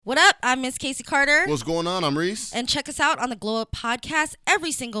What up? I'm Miss Casey Carter. What's going on? I'm Reese. And check us out on the Glow Up Podcast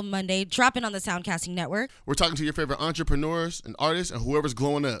every single Monday, dropping on the Soundcasting Network. We're talking to your favorite entrepreneurs and artists and whoever's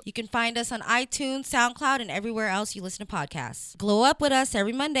glowing up. You can find us on iTunes, SoundCloud, and everywhere else you listen to podcasts. Glow up with us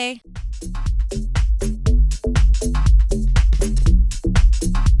every Monday.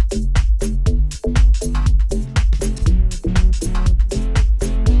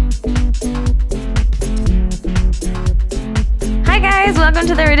 Hi guys, welcome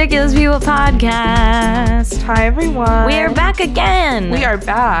to the Ridiculous People podcast. Hi everyone. We are back again. We are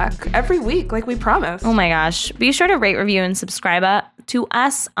back every week like we promised. Oh my gosh. Be sure to rate, review, and subscribe to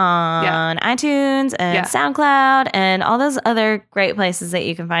us on iTunes and SoundCloud and all those other great places that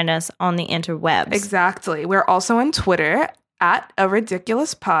you can find us on the interwebs. Exactly. We're also on Twitter at A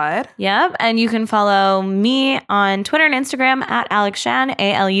Ridiculous Pod. Yep. And you can follow me on Twitter and Instagram at AlexShan,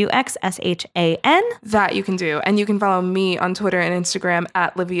 ALUXSHAN. That you can do. And you can follow me on Twitter and Instagram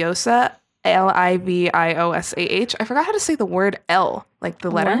at Liviosa, LIVIOSAH. I forgot how to say the word L, like the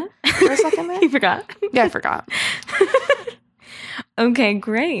letter for a second there. You forgot? Yeah, I forgot. Okay,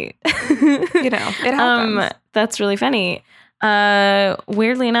 great. You know, it happens. That's really funny.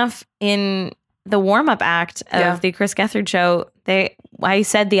 Weirdly enough, in the warm-up act of the Chris Gethard Show, I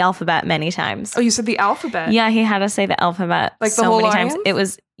said the alphabet many times. Oh, you said the alphabet? Yeah, he had us say the alphabet like so the whole many audience? times.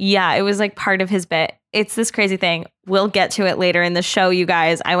 It was like part of his bit. It's this crazy thing. We'll get to it later in the show, you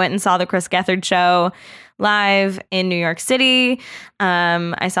guys. I went and saw the Chris Gethard Show live in New York City.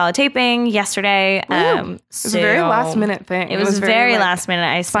 I saw a taping yesterday. It was a very last-minute thing. It was very last minute.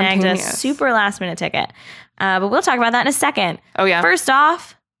 I snagged a spontaneous. super last-minute ticket. But we'll talk about that in a second. Oh, yeah. First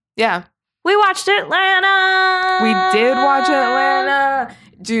off, we watched Atlanta. We did watch Atlanta.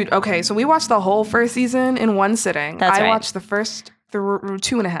 Dude, okay, so we watched the whole first season in one sitting. That's right. I watched the first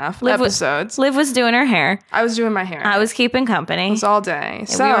 2.5 episodes. Liv was doing her hair. I was doing my hair. I was keeping company. It was all day.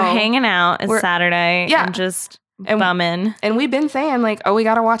 So we were hanging out. It's Saturday. Yeah. And just bumming. And we've been saying, like, oh, we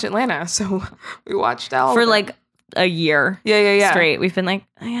got to watch Atlanta. So we watched all for like a year. Yeah. Straight. We've been like,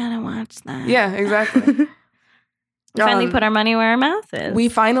 I got to watch that. Yeah, exactly. We finally put our money where our mouth is. We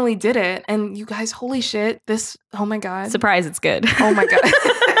finally did it. And you guys, holy shit. Oh my God. Surprise, it's good. Oh my God.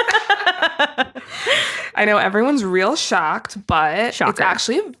 I know everyone's real shocked, but It's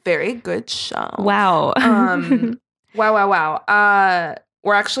actually a very good show. Wow. Wow.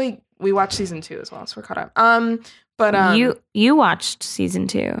 We watched season 2 as well, so we're caught up. But you watched season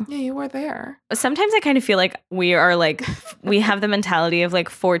 2. Yeah, you were there. Sometimes I kind of feel like we are like, we have the mentality of like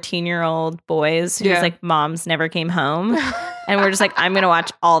 14-year-old boys whose like moms never came home. And we're just like, I'm going to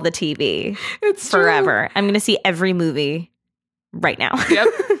watch all the TV forever. True. I'm going to see every movie right now. Yep.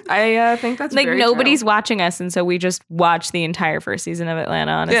 I think that's like very nobody's true. watching us. And so we just watch the entire first season of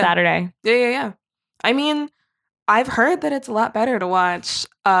Atlanta on a Saturday. Yeah. I mean, I've heard that it's a lot better to watch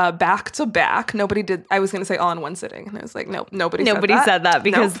back to back. Nobody did. I was going to say all in one sitting. And I was like, no, nobody said that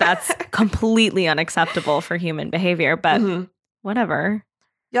because that's completely unacceptable for human behavior. But whatever.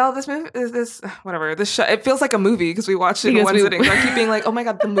 Y'all, this movie is this show. It feels like a movie because we watched it in one sitting. So I keep being like, oh my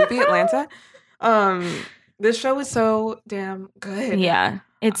God, the movie Atlanta. This show is so damn good. Yeah,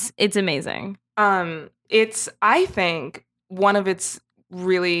 it's amazing. It's, I think, one of its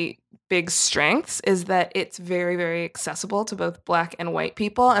really big strengths is that it's very, very accessible to both Black and white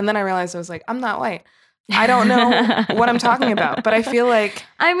people. And then I realized I was like, I'm not white. I don't know what I'm talking about. But I feel like,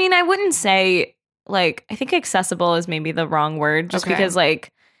 I mean, I wouldn't say like, I think accessible is maybe the wrong word, just because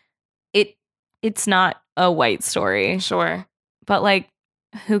like it's not a white story. Sure. But like,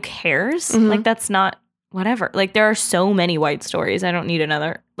 who cares? Like, that's not whatever. Like, there are so many white stories. I don't need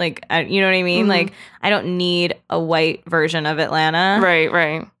another, like, you know what I mean? Like, I don't need a white version of Atlanta.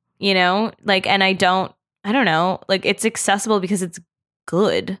 Right. You know, like, and I don't know, like, it's accessible because it's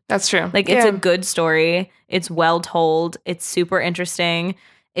good. That's true. Like, it's a good story. It's well told. It's super interesting.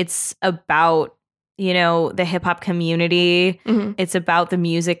 It's about, you know, the hip hop community. It's about the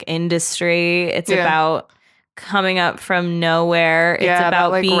music industry. It's about coming up from nowhere. It's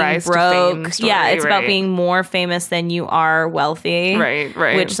about like, being rise to broke. fame story, Yeah, it's about being more famous than you are wealthy. Right.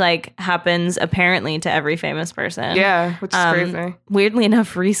 Which like happens apparently to every famous person. Yeah, which is crazy. Weirdly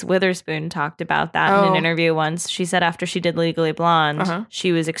enough, Reese Witherspoon talked about that in an interview once. She said after she did Legally Blonde,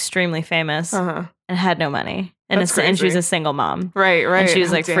 she was extremely famous and had no money. And she was a single mom. Right. And she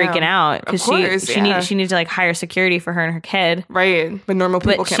was like freaking out because she needed to like hire security for her and her kid. Right. But normal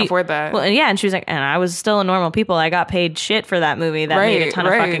people can't afford that. Well, yeah. And she was like, and I was still a normal people. I got paid shit for that movie that made a ton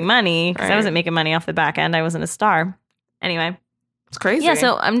of fucking money because I wasn't making money off the back end. I wasn't a star. Anyway. It's crazy. Yeah,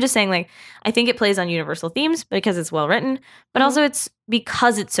 so I'm just saying, like, I think it plays on universal themes because it's well written, but also it's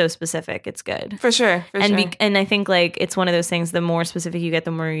because it's so specific, it's good. For sure. And I think, like, it's one of those things, the more specific you get,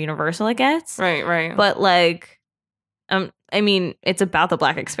 the more universal it gets. Right. But, like, I mean, it's about the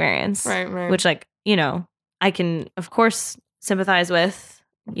Black experience. Right. Which, like, you know, I can, of course, sympathize with,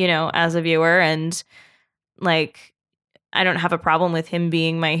 you know, as a viewer. And, like, I don't have a problem with him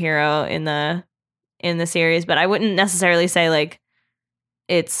being my hero in the series, but I wouldn't necessarily say, like,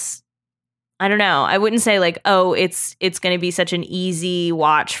 I don't know. I wouldn't say, like, oh, it's going to be such an easy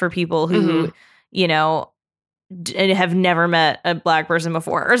watch for people who, you know, have never met a Black person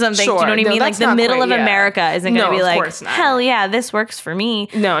before or something. Sure. Do you know what I mean? Like, the middle of America isn't going to be like, hell yeah, this works for me.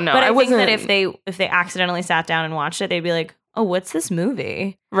 No. But I think that if they accidentally sat down and watched it, they'd be like, oh, what's this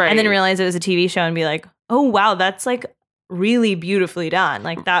movie? Right. And then realize it was a TV show and be like, oh, wow, that's, like, really beautifully done.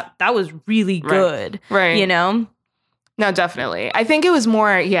 Like, that was really good. Right. You know? No, definitely. I think it was more,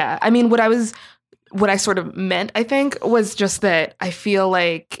 I mean, what I sort of meant, I think, was just that I feel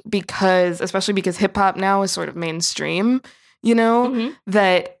like especially because hip hop now is sort of mainstream, you know,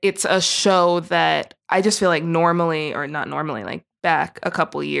 that it's a show that I just feel like like back a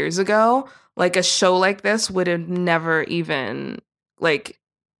couple years ago, like a show like this would have never even like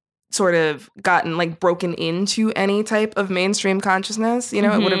sort of gotten like broken into any type of mainstream consciousness. You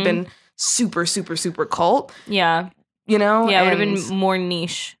know, it would have been super, super, super cult. Yeah. You know? Yeah, it would have been more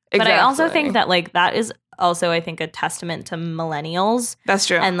niche. Exactly. But I also think that, like, that is also, I think, a testament to millennials. That's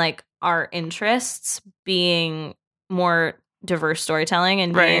true. And, like, our interests being more diverse storytelling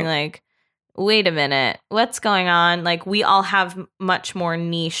and being like, wait a minute, what's going on? Like, we all have much more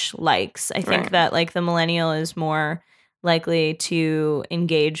niche likes. I think that, like, the millennial is more likely to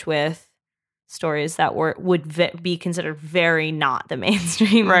engage with stories that would be considered very not the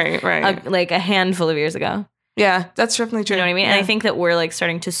mainstream. Right. Like a handful of years ago. Yeah, that's definitely true. You know what I mean? Yeah. And I think that we're, like,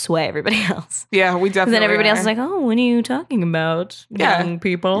 starting to sway everybody else. Yeah, we definitely then everybody are. else is like, oh, what are you talking about, young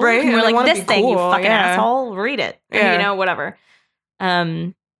people? Right. And we're and like, this thing, cool. you fucking asshole, read it. Yeah. You know, whatever.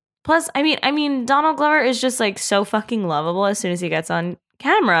 Plus, I mean, Donald Glover is just, like, so fucking lovable as soon as he gets on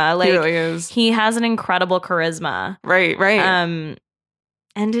camera. Like, he really is. He has an incredible charisma. Right. And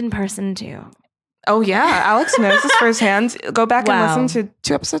in person, too. Oh, yeah. Alex knows this firsthand. Go back and listen to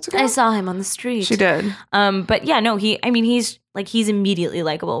 2 episodes ago. I saw him on the street. She did. But yeah, no, he's immediately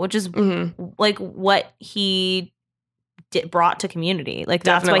likable, which is like what he brought to Community. Like,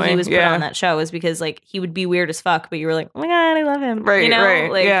 that's why he was put on that show, is because, like, he would be weird as fuck, but you were like, oh my God, I love him. Right, you know?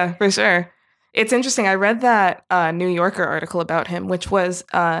 right. Like, yeah, for sure. It's interesting. I read that New Yorker article about him, which was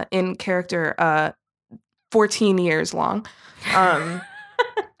in character 14 years long.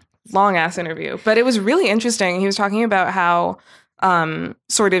 Long ass interview, but it was really interesting. He was talking about how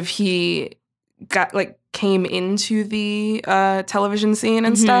sort of he got like came into the television scene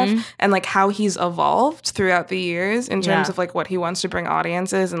and stuff, and like how he's evolved throughout the years in terms of like what he wants to bring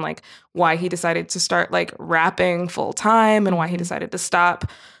audiences, and like why he decided to start like rapping full time, and why he decided to stop.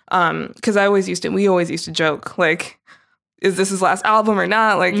 Because we always used to joke like, is this his last album or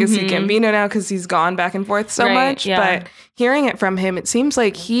not? Like, is he Gambino now because he's gone back and forth so much? Yeah. But hearing it from him, it seems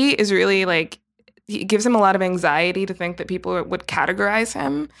like he is really like, it gives him a lot of anxiety to think that people would categorize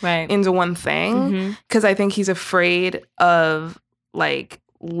him into one thing. Because I think he's afraid of like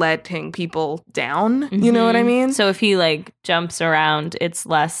letting people down. You know what I mean? So if he like jumps around, it's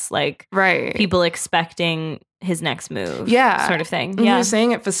less like people expecting his next move, sort of thing. And he was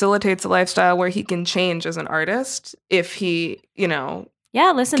saying it facilitates a lifestyle where he can change as an artist if he, you know.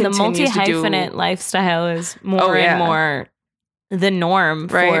 Yeah, listen, the multi-hyphenate lifestyle is more and more the norm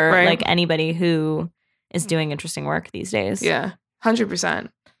for like anybody who is doing interesting work these days. Yeah, 100%.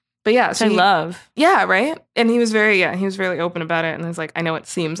 But yeah, so I love. Yeah, right. And he was very open about it. And it's like, I know it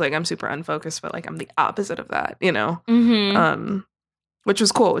seems like I'm super unfocused, but like I'm the opposite of that, you know. Which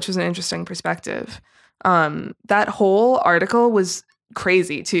was cool, which was an interesting perspective. That whole article was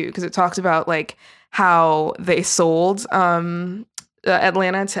crazy too, because it talked about like how they sold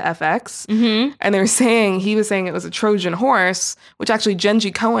Atlanta to FX, and he was saying it was a Trojan horse, which actually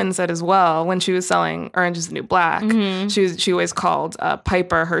Genji Cohen said as well when she was selling Orange Is the New Black. She always called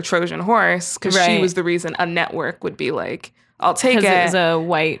Piper her Trojan horse because she was the reason a network would be like, I'll take it. Because it was a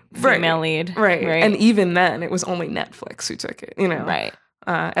white female lead. Right. And even then, it was only Netflix who took it, you know. Right.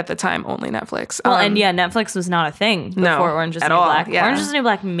 At the time, only Netflix. Well, and Netflix was not a thing before Orange Is the New Black. Yeah. Orange Is the New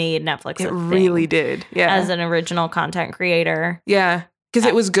Black made Netflix a thing. It really did. Yeah. As an original content creator. Yeah. Because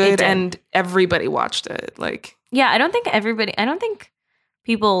it was good and everybody watched it. Like, yeah, I don't think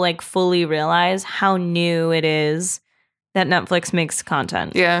people like fully realize how new it is that Netflix makes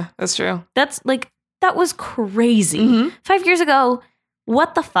content. Yeah, that's true. That's like, That was crazy. Mm-hmm. 5 years ago,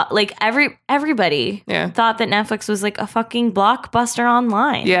 what the fuck? Like everybody thought that Netflix was like a fucking blockbuster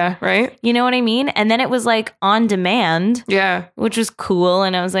online. Yeah, right? You know what I mean? And then it was like on demand. Yeah. Which was cool.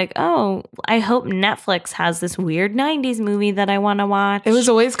 And I was like, oh, I hope Netflix has this weird 90s movie that I want to watch. It was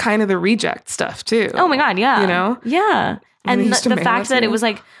always kind of the reject stuff too. Oh my God, yeah. You know? Yeah. And the fact that it was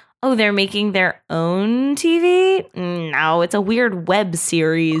like, oh, they're making their own TV? No, it's a weird web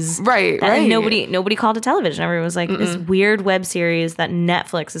series. Right. Nobody called it television. Everyone was like, this weird web series that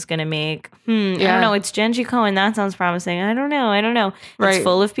Netflix is going to make. I don't know. It's Genji Cohen. That sounds promising. I don't know. Right. It's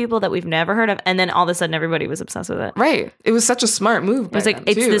full of people that we've never heard of. And then all of a sudden, everybody was obsessed with it. Right. It was such a smart move. It was like,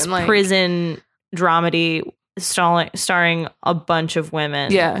 it's this prison dramedy starring a bunch of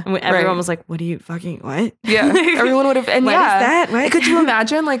women. Yeah. And everyone was like, what? Yeah. Everyone would have. And what is that? What? Could you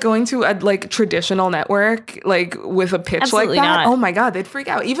imagine like going to a like traditional network like with a pitch Absolutely like that? not. Oh my God, they'd freak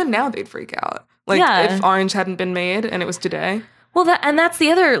out. Even now they'd freak out. Like if Orange hadn't been made and it was today. Well, that's the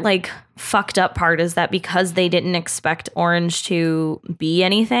other like fucked up part is that because they didn't expect Orange to be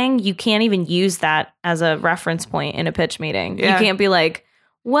anything, you can't even use that as a reference point in a pitch meeting. Yeah. You can't be like,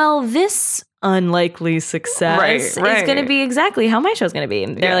 well, this unlikely success is going to be exactly how my show's going to be.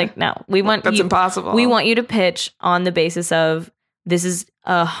 And they're like, no, that's impossible. We want you to pitch on the basis of this is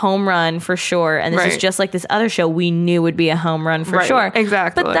a home run for sure. And this is just like this other show we knew would be a home run for sure.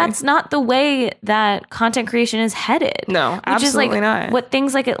 Exactly. But that's not the way that content creation is headed. No, absolutely which is like not. What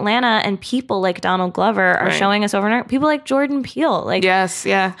things like Atlanta and people like Donald Glover are showing us over and over. People like Jordan Peele. Like, yes,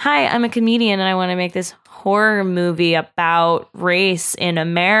 yeah. Hi, I'm a comedian and I want to make this horror movie about race in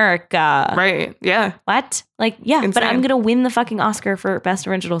America. Right. Yeah. What? Like, yeah, Insane. but I'm going to win the fucking Oscar for Best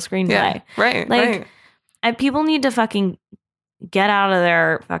Original Screenplay. Yeah. Right. Like, people need to fucking get out of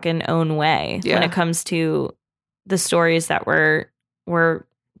their fucking own way when it comes to the stories that we're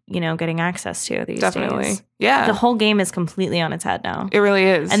getting access to these days. Yeah. The whole game is completely on its head now. It really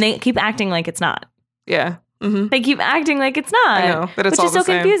is. And they keep acting like it's not. Yeah. Mm-hmm. They keep acting like it's not. I know, but it's all which is so the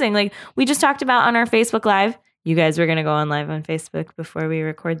same. confusing. Like we just talked about on our Facebook Live. You guys were going to go on live on Facebook before we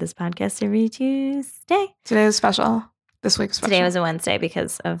record this podcast every Tuesday. Today was special. This week's special. Today was a Wednesday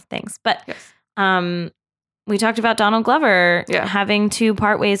because of things. But we talked about Donald Glover having to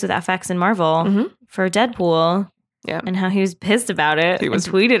part ways with FX and Marvel for Deadpool. Yeah. And how he was pissed about it. He was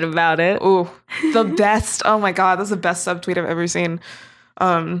tweeted about it. Ooh, the best. Oh my God. That's the best subtweet I've ever seen.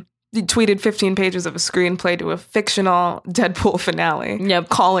 He tweeted 15 pages of a screenplay to a fictional Deadpool finale. Yep.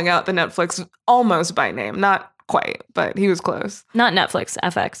 Calling out the Netflix almost by name. Not quite, but he was close. Not Netflix,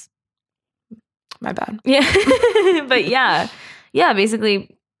 FX. My bad. Yeah. But yeah,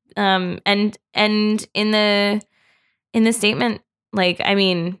 basically, and in the statement, like, I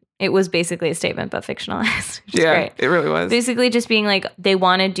mean, it was basically a statement, but fictionalized. Yeah, great. It really was. Basically just being like, they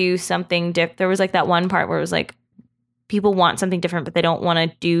want to do something different. There was like that one part where it was like, people want something different, but they don't want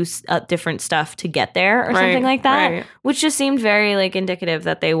to do different stuff to get there or something like that, which just seemed very like indicative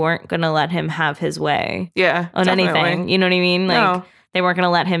that they weren't going to let him have his way on anything. You know what I mean? Like they weren't going to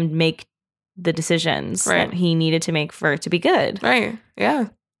let him make the decisions that he needed to make for it to be good. Right. Yeah.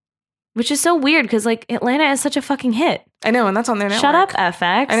 Which is so weird because like Atlanta is such a fucking hit. I know. And that's on their network. Shut up,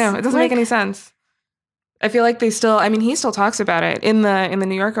 FX. I know. It doesn't make any sense. I feel like he still talks about it in the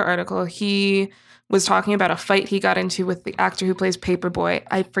New Yorker article. He was talking about a fight he got into with the actor who plays Paperboy.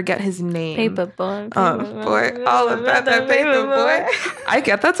 I forget his name. Paperboy. Boy, all about that Paperboy. I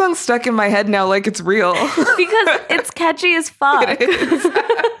get that song stuck in my head now like it's real. Because it's catchy as fuck. It is.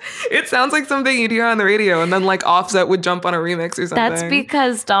 It sounds like something you'd hear on the radio and then like Offset would jump on a remix or something. That's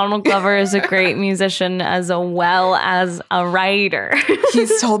because Donald Glover is a great musician as well as a writer.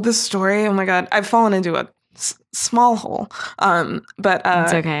 He's told this story. Oh my God. I've fallen into a small hole, but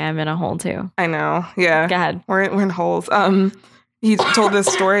it's okay. I'm in a hole too. I know. Yeah, go ahead. We're in holes. He told this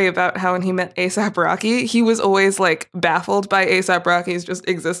story about how when he met A$AP Rocky, he was always like baffled by A$AP Rocky's just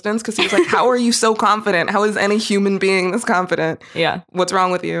existence because he was like, "How are you so confident? How is any human being this confident? Yeah, what's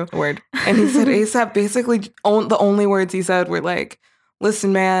wrong with you?" Word. And he said A$AP basically the only words he said were like,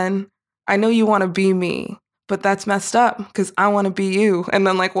 "Listen, man, I know you want to be me, but that's messed up because I want to be you." And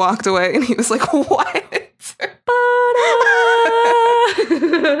then like walked away, and he was like, "What?"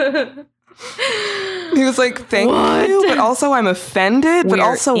 He was like, "Thank you, but also I'm offended. But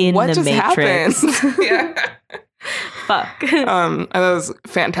also, what just happened?" Yeah, fuck. That was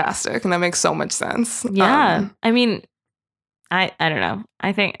fantastic, and that makes so much sense. Yeah, I mean, I don't know.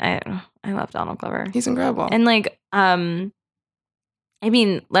 I think I love Donald Glover. He's incredible, and like, I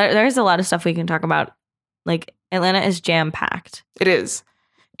mean, there's a lot of stuff we can talk about. Like, Atlanta is jam packed. It is.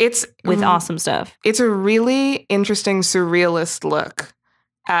 It's with awesome stuff. It's a really interesting surrealist look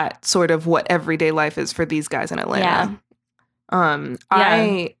at sort of what everyday life is for these guys in Atlanta.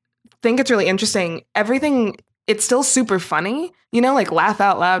 I think it's really interesting. Everything, it's still super funny, like laugh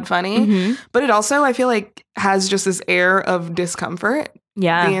out loud funny, but it also, I feel like, has just this air of discomfort the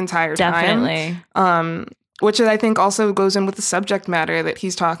entire time. Definitely. Which I think also goes in with the subject matter that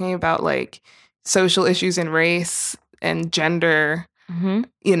he's talking about, like social issues in race and gender,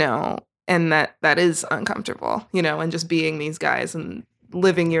 and that is uncomfortable, and just being these guys and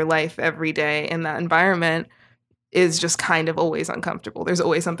living your life every day in that environment is just kind of always uncomfortable. There's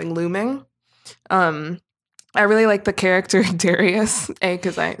always something looming. I really like the character Darius,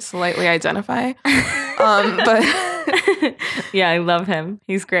 because I slightly identify. But yeah, I love him.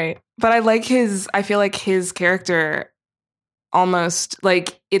 He's great. But I feel like his character almost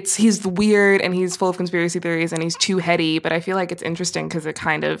like he's weird and he's full of conspiracy theories and he's too heady, but I feel like it's interesting because it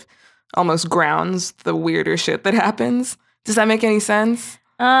kind of almost grounds the weirder shit that happens. Does that make any sense?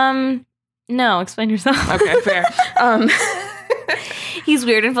 No, explain yourself. Okay, fair. He's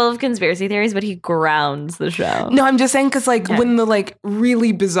weird and full of conspiracy theories, but he grounds the show. No, I'm just saying because when the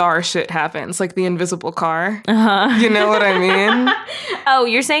really bizarre shit happens, like the invisible car, you know what I mean? Oh,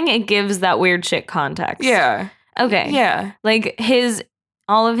 you're saying it gives that weird shit context. Yeah. Okay. Yeah. Like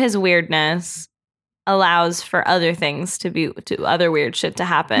all of his weirdness allows for other things to other weird shit to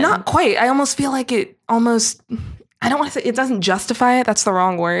happen. Not quite. I almost feel like it almost, I don't want to say, it doesn't justify it. That's the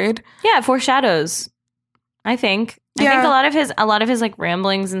wrong word. Yeah, it foreshadows, I think. I think a lot of his like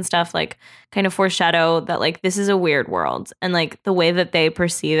ramblings and stuff like kind of foreshadow that like this is a weird world and like the way that they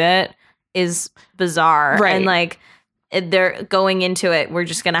perceive it is bizarre. Right. And like they're going into it, we're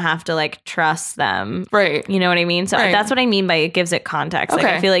just gonna have to like trust them. Right. You know what I mean? So that's what I mean by it gives it context. Okay.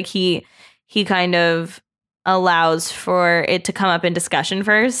 Like I feel like he kind of allows for it to come up in discussion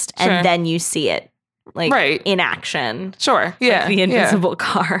first and then you see it like in action. Sure. Yeah. Like the invisible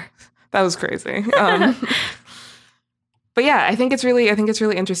car. That was crazy. But yeah, I think it's really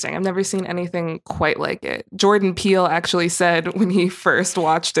interesting. I've never seen anything quite like it. Jordan Peele actually said when he first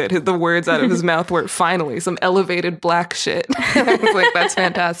watched it, the words out of his mouth were "finally some elevated black shit." I was like, "That's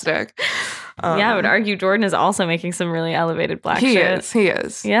fantastic." Yeah, I would argue Jordan is also making some really elevated black shit. He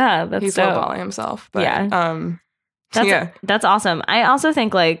is. Yeah, he's dope. Lowballing himself. But, that's awesome. I also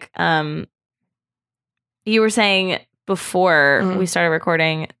think like you were saying before we started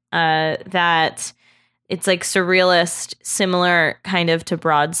recording that it's like surrealist, similar kind of to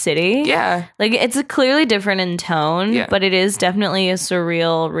Broad City. Yeah. Like it's clearly different in tone, but it is definitely a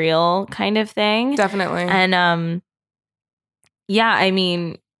surreal, real kind of thing. Definitely. And I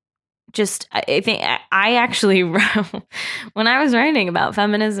mean, just I think I actually, when I was writing about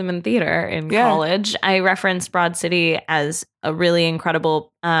feminism in theater in college, I referenced Broad City as a really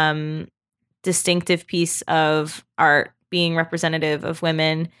incredible, distinctive piece of art being representative of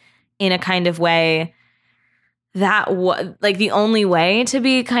women in a kind of way that like the only way to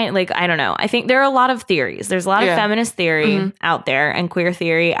be kind of like, I don't know. I think there are a lot of theories. There's a lot of feminist theory out there and queer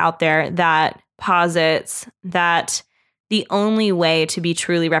theory out there that posits that the only way to be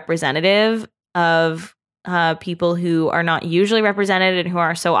truly representative of people who are not usually represented and who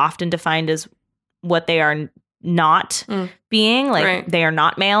are so often defined as what they are not being, like they are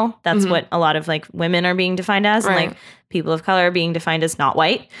not male. That's what a lot of like women are being defined as, and like people of color are being defined as not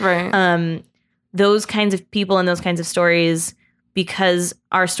white. Right. Those kinds of people and those kinds of stories, because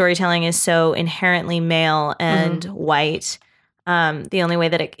our storytelling is so inherently male and white, the only way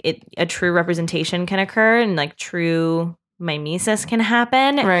that a true representation can occur and like true mimesis can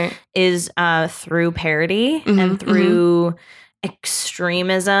happen is through parody and through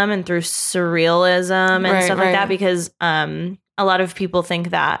extremism and through surrealism and stuff like that, because a lot of people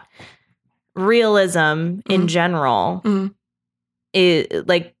think that realism in general it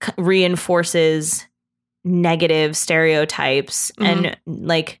like reinforces negative stereotypes and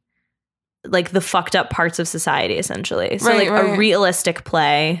like the fucked up parts of society, essentially. So a realistic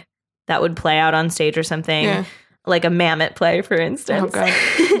play that would play out on stage or something, like a Mammoth play, for instance. Oh God.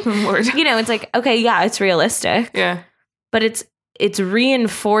 Lord. You know, it's like, okay, yeah, it's realistic. Yeah. But it's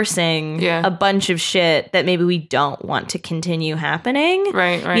reinforcing a bunch of shit that maybe we don't want to continue happening.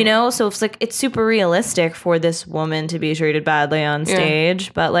 Right. You know, so it's like it's super realistic for this woman to be treated badly on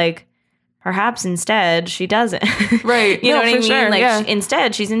stage, but like perhaps instead she doesn't. Right. You know what I mean? Sure. Like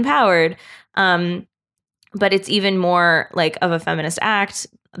instead she's empowered. But it's even more like of a feminist act,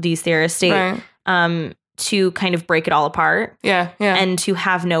 these theorists state, to kind of break it all apart. Yeah. And to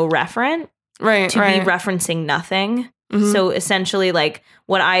have no referent. Right. To be referencing nothing. So essentially, like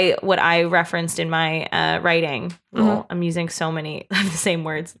what I referenced in my writing, I'm using so many of the same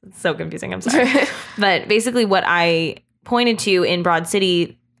words. It's so confusing. I'm sorry. But basically what I pointed to in Broad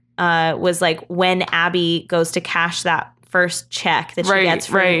City was like when Abby goes to cash that first check that she gets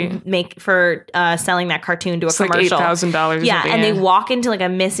for selling that cartoon to a commercial. Like $8,000. Yeah, and they walk into like a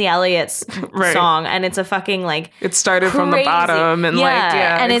Missy Elliott's song, and it's a fucking like it started from the bottom, and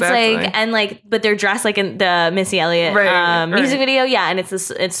and it's like but they're dressed like in the Missy Elliott music video, and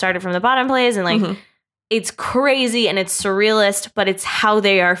it started from the bottom plays, and like it's crazy and it's surrealist, but it's how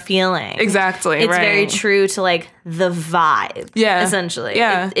they are feeling. Exactly. It's very true to like the vibe. Yeah. Essentially.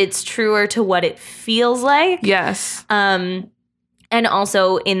 Yeah. It's truer to what it feels like. Yes. And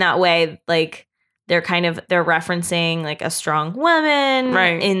also in that way, like they're referencing like a strong woman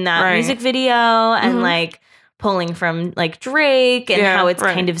in that music video and like pulling from like Drake and how it's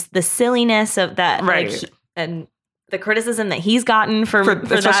kind of the silliness of that. Like, and the criticism that he's gotten for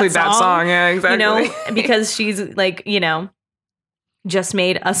especially that song. Yeah, exactly. You know, because she's like, you know, just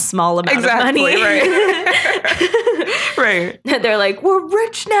made a small amount of money. Right. They're like, we're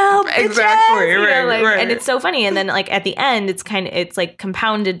rich now, bitches. Exactly. You know, like, and it's so funny. And then like at the end, it's like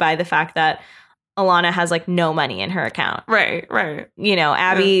compounded by the fact that Alana has like no money in her account. Right. You know,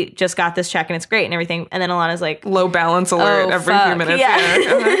 Abby just got this check and it's great and everything. And then Alana's like, low balance alert every few minutes.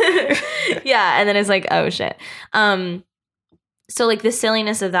 Yeah. Yeah. And then it's like, oh shit. So like the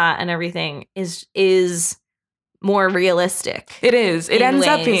silliness of that and everything is more realistic. It is. It ends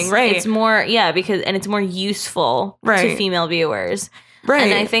up being, It's more, because it's more useful to female viewers. Right.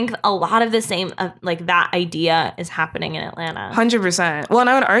 And I think a lot of the same, like that idea is happening in Atlanta. 100%. Well, and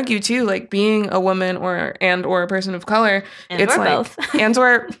I would argue too, like being a woman or a person of color, it's like both. And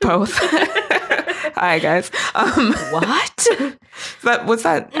or both. Hi guys. What? What's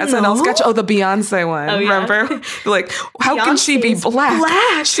that SNL sketch? Oh, the Beyonce one. Oh, yeah. Remember? Like, how can she be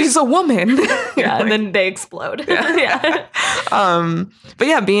black? She's a woman. Yeah, and then they explode. Yeah. But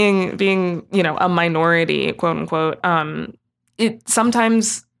yeah, being you know a minority, quote unquote. It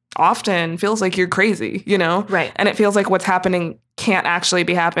sometimes often feels like you're crazy, you know? Right. And it feels like what's happening can't actually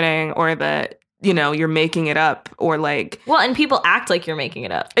be happening, or that, you know, you're making it up, or like... Well, and people act like you're making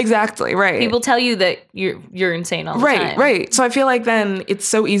it up. Exactly, right. People tell you that you're insane all the time. Right. So I feel like then it's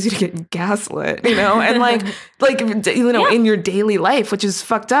so easy to get gaslit, you know? And like you know, in your daily life, which is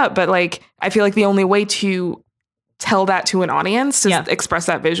fucked up, but like, I feel like the only way to tell that to an audience, to express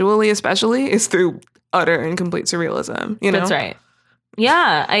that visually especially, is through utter and complete surrealism, you know? That's right.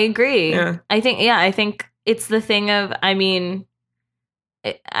 Yeah, I agree. Yeah. I think it's the thing of, I mean,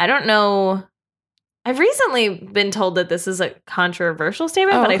 I don't know. I've recently been told that this is a controversial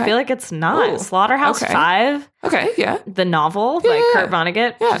statement, but I feel like it's not. Ooh, Slaughterhouse 5. Okay, yeah. The novel by Kurt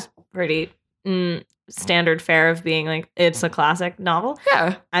Vonnegut. Yeah. Which is pretty standard fare of being like, it's a classic novel.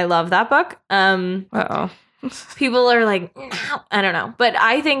 Yeah. I love that book. Uh-oh. People are like, no, I don't know. But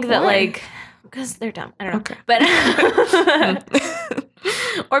I think that like... Because they're dumb. I don't know. Okay. But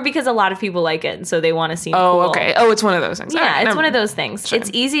or because a lot of people like it, and so they want to seem cool. Okay. Oh, it's one of those things. Yeah, right, it's one of those things. Sure. It's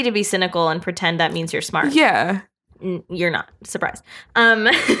easy to be cynical and pretend that means you're smart. Yeah. You're not. Surprise.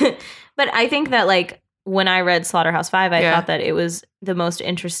 But I think that like when I read Slaughterhouse 5, I thought that it was the most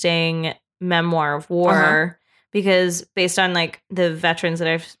interesting memoir of war because based on like the veterans that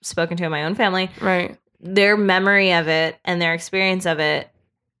I've spoken to in my own family, right, their memory of it and their experience of it,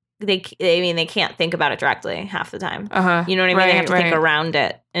 they can't think about it directly half the time. You know what I mean? They have to think around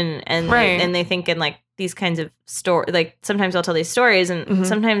it, and they think in like these kinds of story. Like sometimes I'll tell these stories, and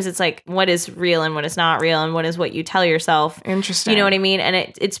sometimes it's like what is real and what is not real, and what is what you tell yourself. Interesting. You know what I mean? And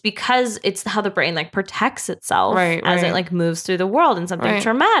it's because it's how the brain like protects itself as it like moves through the world in something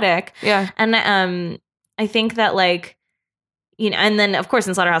traumatic. Yeah. And I think that like. You know, and then of course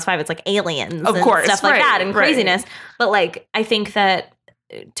in Slaughterhouse 5 it's like aliens and stuff like that and craziness. But like I think that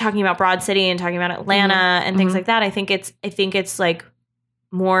talking about Broad City and talking about Atlanta and things like that, I think it's like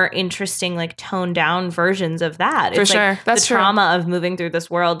more interesting, like toned down versions of that. For it's sure. Like that's the trauma of moving through this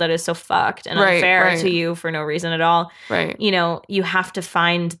world that is so fucked and unfair to you for no reason at all. Right. You know, you have to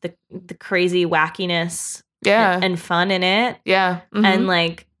find the crazy wackiness and fun in it. Yeah. And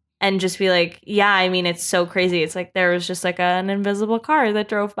like and just be like, yeah, I mean, it's so crazy. It's like there was just like an invisible car that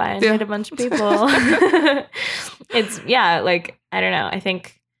drove by and hit a bunch of people. It's like I don't know. I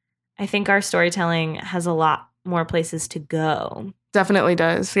think our storytelling has a lot more places to go. Definitely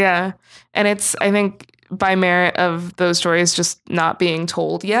does. Yeah. And it's, I think by merit of those stories just not being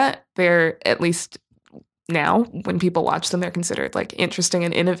told yet, they're at least now when people watch them, they're considered like interesting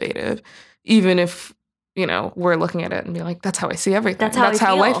and innovative, even if, you know, we're looking at it and be like, that's how I see everything. That's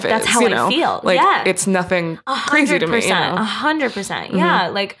how life is. That's how I feel. Like it's nothing crazy to me. 100%. Yeah.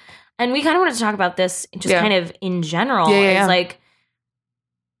 Like, and we kind of wanted to talk about this just kind of in general. It's like,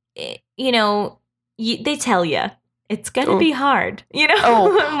 you know, they tell you it's going to be hard,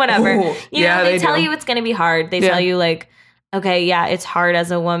 whatever. They tell you it's going to be hard. They tell you like, okay, yeah, it's hard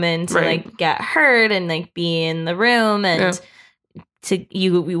as a woman to like get hurt and like be in the room and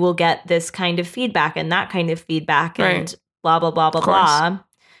we will get this kind of feedback and that kind of feedback and blah, blah, blah, blah, blah.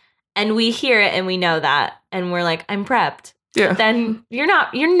 And we hear it and we know that. And we're like, I'm prepped. Yeah. But then you're never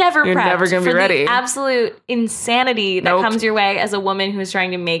prepped. You're never going to be ready. The absolute insanity that comes your way as a woman who's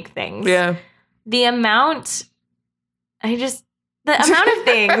trying to make things. Yeah. The amount of things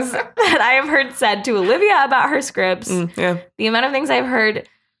that I have heard said to Olivia about her scripts, the amount of things I've heard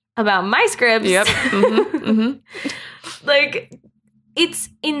about my scripts, like, it's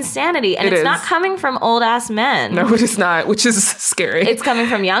insanity. And it's not coming from old ass men. No, it is not, which is scary. It's coming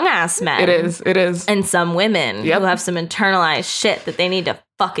from young ass men. It is. And some women who have some internalized shit that they need to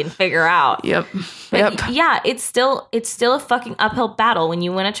fucking figure out. But yeah, it's still a fucking uphill battle when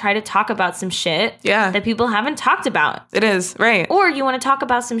you want to try to talk about some shit that people haven't talked about. It is, right. Or you want to talk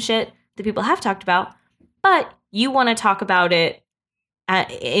about some shit that people have talked about, but you want to talk about it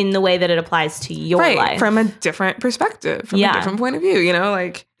in the way that it applies to your life. From a different perspective, from a different point of view,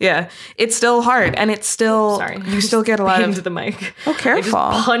 it's still hard, and it's still, you still get a lot of... the mic. Oh, careful.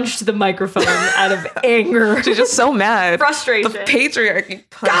 I just punched the microphone out of anger. She's just so mad. Frustration. The patriarchy.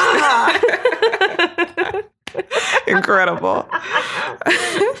 Incredible.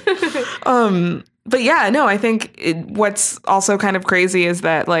 But yeah, no, I think what's also kind of crazy is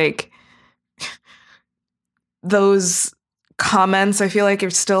that, like, those comments, I feel like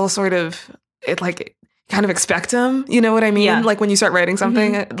you're still sort of, kind of expect them. You know what I mean? Yeah. Like when you start writing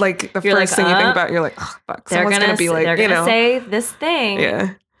something, like the first thing you think about, you're like, oh, fuck, someone's going to be like, they're going to say this thing.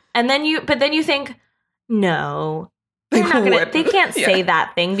 Yeah. And then you think, no, they're not going to, they can't say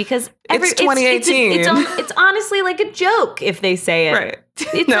that thing because it's 2018. It's honestly like a joke if they say it. Right.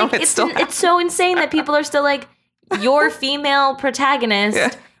 It's so insane that people are still like, your female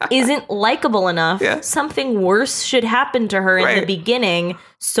protagonist isn't likable enough. Yeah. Something worse should happen to her in the beginning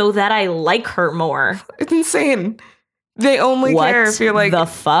so that I like her more. It's insane. They only care if you're like the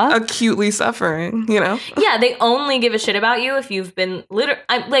fuck? Acutely suffering, Yeah, they only give a shit about you if you've been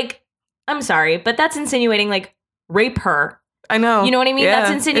I'm sorry, but that's insinuating like rape her. I know. You know what I mean? Yeah,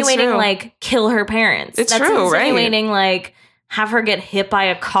 that's insinuating like kill her parents. It's true, right? That's insinuating like have her get hit by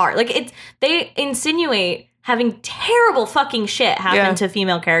a car. Like they insinuate having terrible fucking shit happen to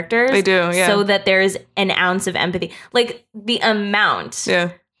female characters. They do, so that there's an ounce of empathy. Like the amount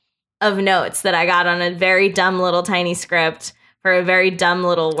of notes that I got on a very dumb little tiny script for a very dumb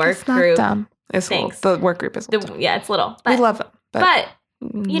little work group. It's not dumb. It's little. The work group is little. Yeah, it's little. But, we love them. But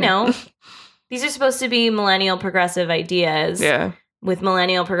these are supposed to be millennial progressive ideas. Yeah. With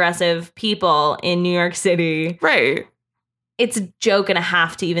millennial progressive people in New York City. Right. It's a joke and a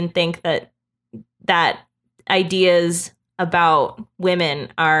half to even think that ideas about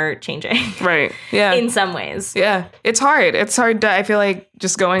women are changing. Right. Yeah. In some ways. Yeah. It's hard. It's hard to, I feel like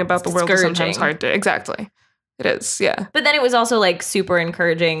just going about the world is sometimes hard to, exactly. It is. Yeah. But then it was also like super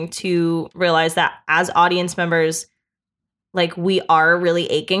encouraging to realize that as audience members, like we are really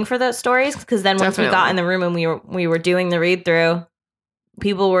aching for those stories. Because then once we got in the room and we were doing the read through,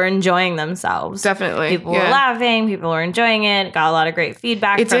 people were enjoying themselves. Definitely. People were laughing. People were enjoying it. Got a lot of great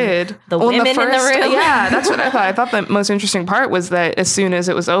feedback from the women in the room. Yeah, that's what I thought. I thought the most interesting part was that as soon as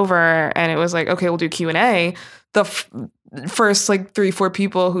it was over and it was like, okay, we'll do Q&A, the first like 3-4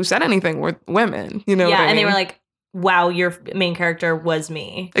 people who said anything were women. You know what I mean? And they were like, wow, your main character was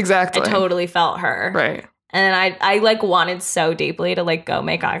me. Exactly. I totally felt her. Right. And I like wanted so deeply to like go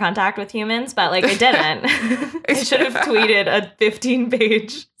make eye contact with humans, but like I didn't. I should have tweeted a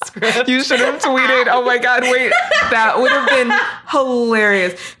 15-page script. You should have tweeted. Oh my God, wait. That would have been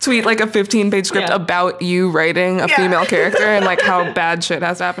hilarious. Tweet like a 15-page script about you writing a female character and like how bad shit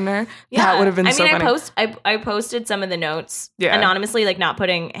has happened to her. Yeah. That would have been so funny. I posted some of the notes anonymously, like not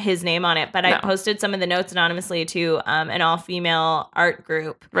putting his name on it, but I posted some of the notes anonymously to an all-female art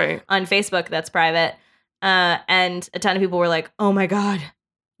group on Facebook that's private. And a ton of people were like, oh my God,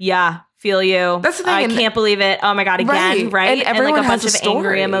 yeah, feel you. That's the thing. I can't believe it. Oh my God, again, right? And like a bunch of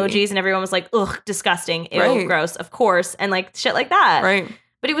angry emojis and everyone was like, ugh, disgusting, ew, gross, of course. And like shit like that. Right.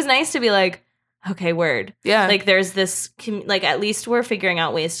 But it was nice to be like, okay, word. Yeah. Like there's this, like at least we're figuring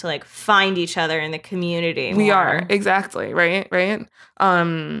out ways to like find each other in the community. We are. Exactly. Right. Right.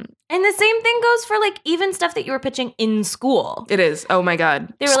 And the same thing goes for like even stuff that you were pitching in school. It is. Oh my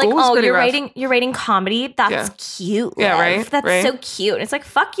God. They were like, "Oh, you're writing comedy. That's cute. Yeah, right. That's so cute." And it's like,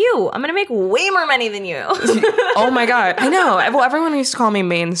 "Fuck you. I'm gonna make way more money than you." Oh my God. I know. Well, everyone used to call me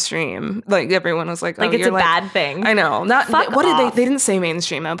mainstream. Like everyone was like, "Oh, like it's you're a bad thing." I know. Not Fuck what off. They didn't say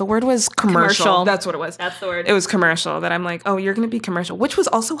mainstream though. The word was commercial. That's what it was. That's the word. It was commercial. That I'm like, "Oh, you're gonna be commercial," which was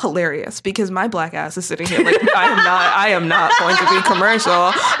also hilarious because my black ass is sitting here like, I am not going to be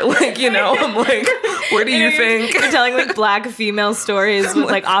commercial. Like, you know, I'm like, where do you think? You're telling like black female stories with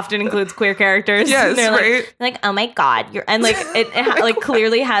like often includes queer characters. Yes, they're right. Like, "Oh my God, you're," and like it like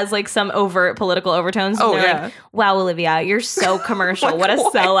clearly has like some overt political overtones. Oh yeah. Like, "Wow, Olivia, you're so commercial. Like, what a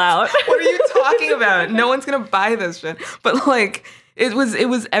sellout." What are you talking about? No one's gonna buy this shit. But like, it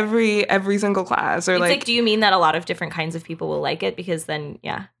was every single class or it's like, do you mean that a lot of different kinds of people will like it? Because then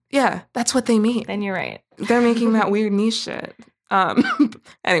yeah, that's what they mean. then you're right. They're making that weird niche shit.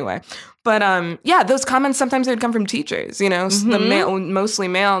 Anyway, but yeah, those comments sometimes they would come from teachers, you know, the mostly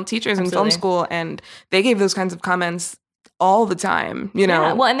male teachers in film school, and they gave those kinds of comments all the time, you know.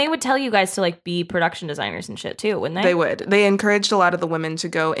 Yeah, well, and they would tell you guys to like be production designers and shit too, wouldn't they? They would. They encouraged a lot of the women to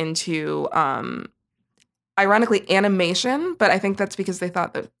go into, ironically, animation, but I think that's because they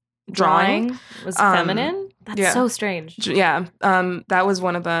thought that drawing was feminine. That's so strange. Yeah, that was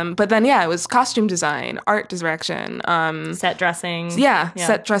one of them. But then, yeah, it was costume design, art direction, set dressing. Yeah,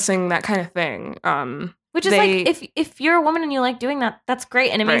 set dressing, that kind of thing. Which is like, if you're a woman and you like doing that, that's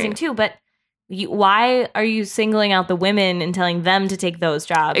great and amazing too. But why are you singling out the women and telling them to take those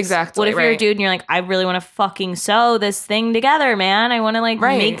jobs? Exactly. What if you're a dude and you're like, "I really want to fucking sew this thing together, man. I want to like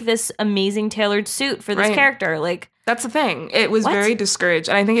make this amazing tailored suit for this character." Like, that's the thing. It was very discouraged.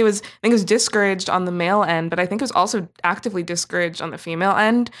 And I think it was discouraged on the male end, but I think it was also actively discouraged on the female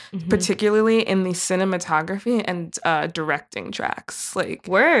end, particularly in the cinematography and directing tracks. Like,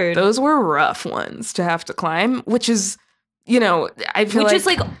 those were rough ones to have to climb, which is, you know, I feel which is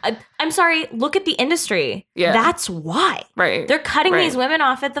like, I'm sorry, look at the industry. Yeah. That's why. Right. They're cutting these women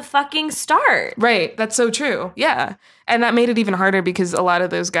off at the fucking start. Right. That's so true. Yeah. And that made it even harder because a lot of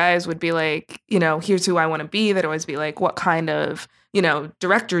those guys would be like, you know, "Here's who I want to be." They'd always be like, "What kind of, you know,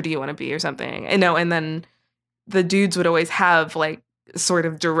 director do you want to be?" or something. You know, and then the dudes would always have like sort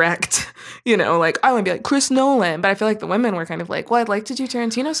of direct, you know, like, "I want to be like Chris Nolan." But I feel like the women were kind of like, "Well, I'd like to do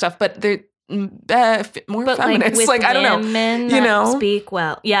Tarantino stuff," but they're more but feminists. Like I don't know. You know, speak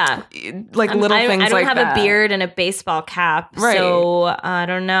well. Yeah. Like little things like that. I don't have a beard and a baseball cap. Right. So I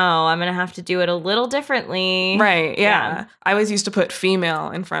don't know. I'm going to have to do it a little differently. Right. Yeah. I always used to put female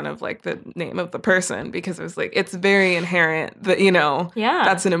in front of like the name of the person because it was like, it's very inherent that, you know,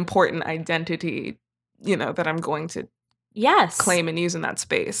 that's an important identity, you know, that I'm going to claim and use in that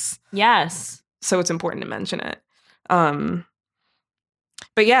space. Yes. So it's important to mention it.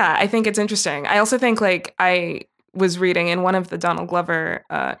 But yeah, I think it's interesting. I also think like I was reading in one of the Donald Glover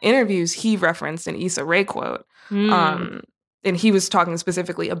interviews, he referenced an Issa Rae quote. And he was talking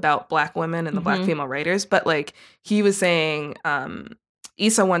specifically about Black women and the Black female writers. But like he was saying,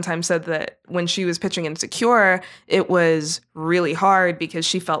 Issa one time said that when she was pitching Insecure, it was really hard because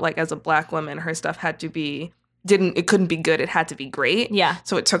she felt like as a Black woman, her stuff had to be it couldn't be good. It had to be great. Yeah.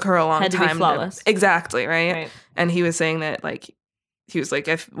 So it took her a long time. To be flawless. Exactly. Right. And he was saying that like, he was like,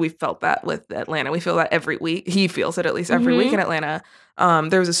 if we felt that with Atlanta. We feel that every week. He feels it at least every week in Atlanta.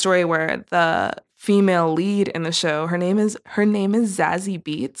 There was a story where the female lead in the show, her name is Zazie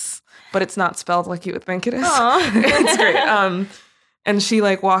Beetz, but it's not spelled like you would think it is. It's great. And she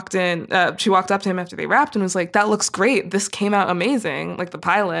like walked up to him after they wrapped and was like, "That looks great. This came out amazing. Like the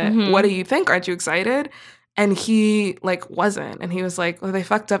pilot. What do you think? Aren't you excited?" And he like wasn't. And he was like, "Well, they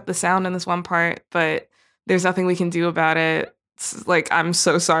fucked up the sound in this one part, but there's nothing we can do about it. Like, I'm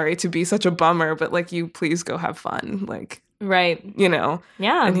so sorry to be such a bummer, but like, you please go have fun." Like, right. You know?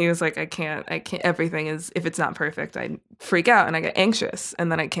 Yeah. And he was like, I can't, everything is, if it's not perfect, I freak out and I get anxious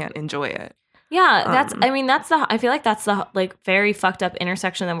and then I can't enjoy it. Yeah. I feel like that's the like very fucked up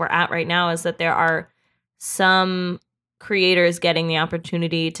intersection that we're at right now, is that there are some creators getting the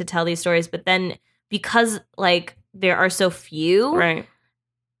opportunity to tell these stories, but then because like there are so few, right,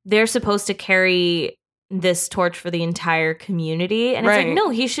 they're supposed to carry this torch for the entire community. And it's like, no,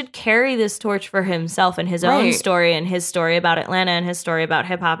 he should carry this torch for himself and his own story and his story about Atlanta and his story about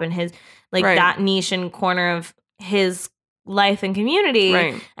hip hop and his like that niche and corner of his life and community.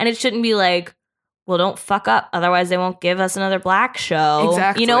 And it shouldn't be like, well, don't fuck up, otherwise they won't give us another black show.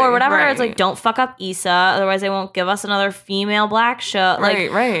 Exactly. You know, or whatever. Right. It's like, don't fuck up Issa, otherwise they won't give us another female black show.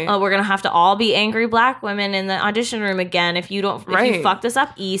 Like, Right. we're going to have to all be angry black women in the audition room again if you fuck this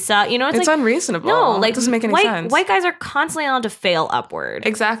up, Issa. You know, it's like, unreasonable. no, like, it doesn't make any sense. White guys are constantly allowed to fail upward.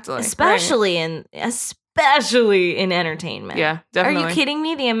 Exactly. Especially in entertainment. Yeah, definitely. Are you kidding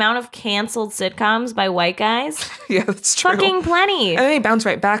me? The amount of canceled sitcoms by white guys? Yeah, that's true. Fucking plenty. And then they bounce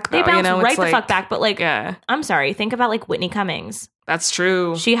right back, though. They bounce you know? right It's the like, fuck back. But like, yeah, I'm sorry. Think about like Whitney Cummings. that's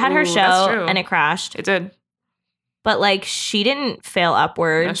true. She had her Ooh, that's show true. and it crashed. It did. But like, she didn't fail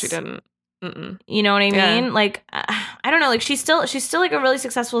upwards. No, she didn't. Mm-mm. You know what I Yeah. mean? Like, I don't know. Like, she's still like a really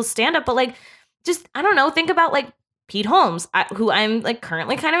successful stand-up. But like, just, I don't know. Think about like Pete Holmes, who I'm like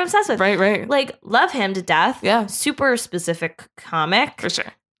currently kind of obsessed with. Right. Like, love him to death. Yeah. Super specific comic. For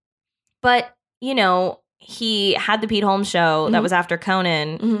sure. But, you know, he had the Pete Holmes show that was after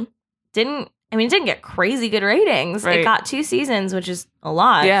Conan. Mhm. It didn't get crazy good ratings. Right. It got 2 seasons, which is a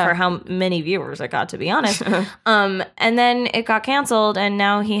lot for how many viewers it got, to be honest. And then it got canceled, and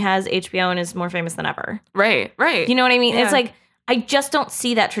now he has HBO and is more famous than ever. Right. You know what I mean? Yeah. It's like, I just don't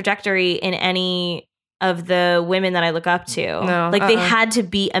see that trajectory in any of the women that I look up to. No, like, they had to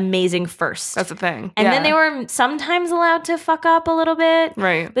be amazing first. That's the thing. And Yeah. then they were sometimes allowed to fuck up a little bit.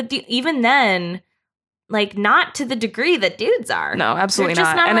 Right. But even then, like, not to the degree that dudes are. No, absolutely They're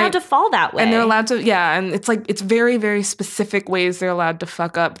just not. not allowed to fall that way. And they're allowed to, and it's like, it's very, very specific ways they're allowed to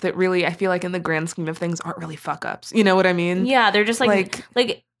fuck up that really, I feel like in the grand scheme of things, aren't really fuck ups. You know what I mean? Yeah, they're just like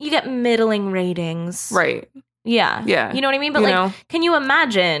you get middling ratings. Right. Yeah. Yeah. You know what I mean? But You like, know? can you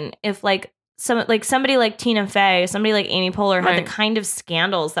imagine if like somebody like Tina Fey, somebody like Amy Poehler had the kind of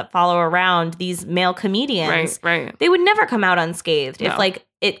scandals that follow around these male comedians? Right. They would never come out unscathed if No. like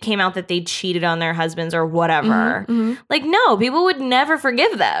it came out that they cheated on their husbands or whatever. Mhm. Like, no, people would never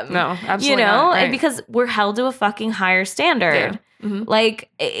forgive them. No, absolutely You know, not. Right. because we're held to a fucking higher standard. Yeah. Mhm.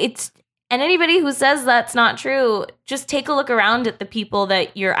 Like, it's, and anybody who says that's not true, just take a look around at the people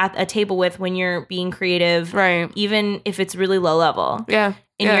that you're at a table with when you're being creative, Right. even if it's really low level. Yeah.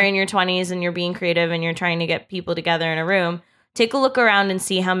 And you're in your 20s and you're being creative and you're trying to get people together in a room. Take a look around and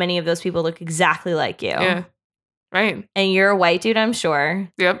see how many of those people look exactly like you. Yeah. Right. And you're a white dude, I'm sure.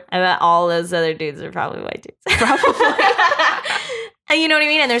 Yep. I bet all those other dudes are probably white dudes. Probably. And you know what I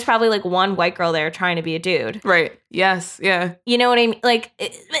mean? And there's probably like one white girl there trying to be a dude. Right. Yes. Yeah. You know what I mean? Like,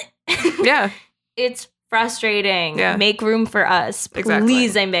 Yeah. it's frustrating. Yeah. Make room for us. Exactly.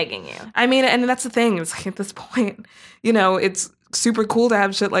 Please, I'm begging you. I mean, and that's the thing. It's like at this point, you know, it's super cool to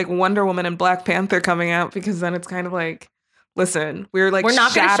have shit like Wonder Woman and Black Panther coming out because then it's kind of like, listen, we're like, We're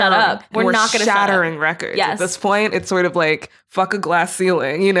not gonna shut up. We're not gonna shut up. shattering records. Yes. At this point, it's sort of like fuck a glass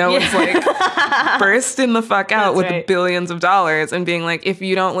ceiling. You know, it's like bursting the fuck out That's with right. billions of dollars and being like, if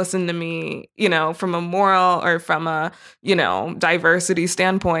you don't listen to me, you know, from a moral or from a, you know, diversity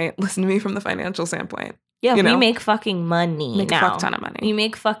standpoint, listen to me from the financial standpoint. Yeah, You we know? make fucking money Make now. a fuck ton of money. We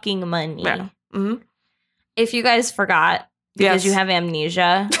make fucking money. Yeah. Mm-hmm. If you guys forgot, because Yes. you have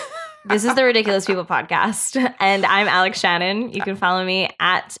amnesia, this is the Ridiculous People podcast. And I'm Alex Shannon. You can follow me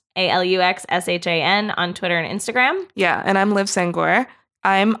at ALUXSHAN on Twitter and Instagram. Yeah, and I'm Liv Sangor.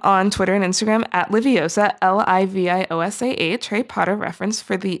 I'm on Twitter and Instagram at Liviosa, LIVIOSAH, Harry Potter reference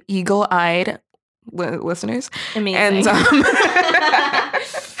for the eagle-eyed listeners. Amazing.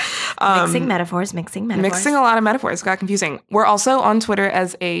 And mixing metaphors. mixing a lot of metaphors. Got confusing. We're also on Twitter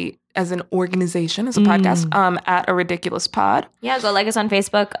as an organization, as a podcast, at A Ridiculous Pod. Yeah, go like us on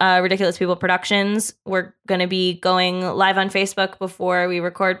Facebook, Ridiculous People Productions. We're going to be going live on Facebook before we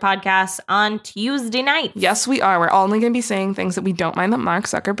record podcasts on Tuesday night. Yes, we are. We're only going to be saying things that we don't mind that Mark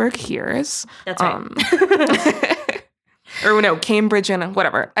Zuckerberg hears. That's right. Or no, Cambridge and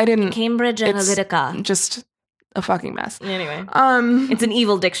whatever. Cambridge It's Analytica. just a fucking mess. Anyway. It's an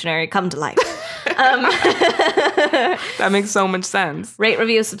evil dictionary come to life. That makes so much sense. Rate,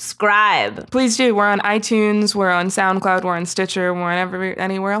 review, subscribe. Please do. We're on iTunes. We're on SoundCloud. We're on Stitcher. We're on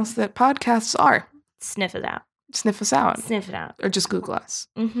anywhere else that podcasts are. Sniff it out. Sniff us out. Sniff it out. Or just Google us.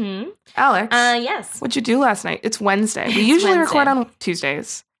 Mm-hmm. Alex, Yes. what'd you do last night? It's Wednesday. We It's usually Wednesday. record on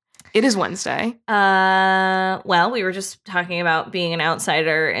Tuesdays. It is Wednesday. Well, we were just talking about being an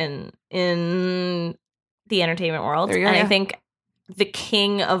outsider in the entertainment world. There you go, and yeah. I think the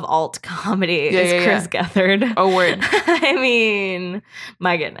king of alt comedy Yeah, is yeah, Chris Gethard. Oh, word. I mean,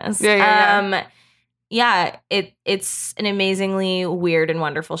 my goodness. Yeah. Yeah, it's an amazingly weird and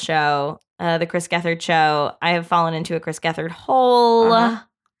wonderful show. The Chris Gethard Show. I have fallen into a Chris Gethard hole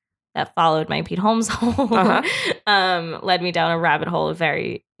that followed my Pete Holmes hole. Led me down a rabbit hole of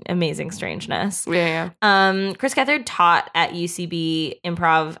very amazing strangeness. Yeah. Chris Gethard taught at UCB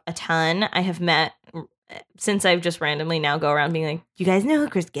improv a ton. I have met, since I've just randomly now go around being like, you guys know who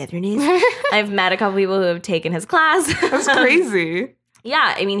Chris Gethard is? I've met a couple people who have taken his class. That's crazy.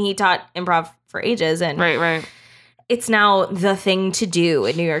 Yeah, I mean, he taught improv for ages, and Right. it's now the thing to do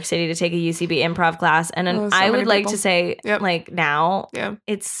in New York City to take a UCB improv class. And I would like to say, like, now,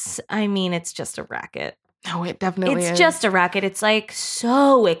 it's just a racket. No, it definitely is. It's just a racket. It's like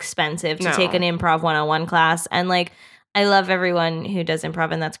so expensive to take an improv 101 class. And like, I love everyone who does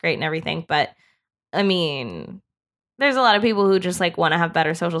improv, and that's great and everything. But I mean, there's a lot of people who just like want to have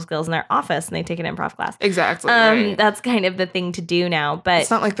better social skills in their office, and they take an improv class. Exactly. Right. That's kind of the thing to do now. But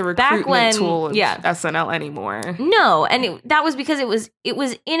it's not like the recruitment tool of SNL anymore. No, and that was because it was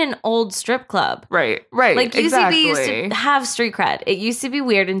in an old strip club. Right. Like exactly. UCB used to have street cred. It used to be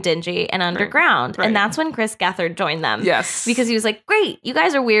weird and dingy and underground, and that's when Chris Gethard joined them. Yes, because he was like, "Great, you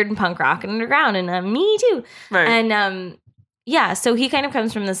guys are weird and punk rock and underground, and me too." Right. And yeah, so he kind of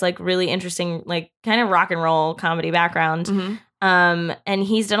comes from this like really interesting, like kind of rock and roll comedy background. Mm-hmm. And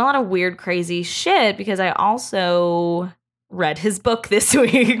he's done a lot of weird, crazy shit because I also read his book this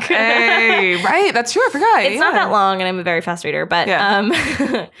week. Hey, right. That's true. I forgot. It's not that long, and I'm a very fast reader, but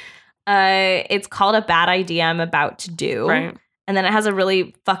it's called A Bad Idea I'm About to Do. Right. And then it has a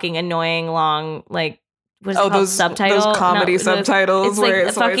really fucking annoying long, like, what is it called? Those subtitle? Those comedy subtitles.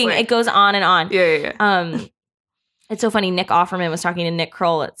 It's like it goes on and on. Yeah. It's so funny. Nick Offerman was talking to Nick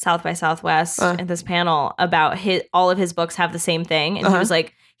Kroll at South by Southwest at this panel about all of his books have the same thing. And he was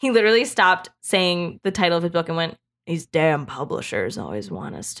like, he literally stopped saying the title of his book and went, these damn publishers always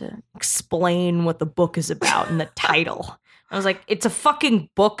want us to explain what the book is about in the title. I was like, it's a fucking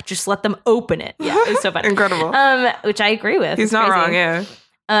book. Just let them open it. Yeah, it was so funny. Incredible. Which I agree with. He's not wrong, yeah.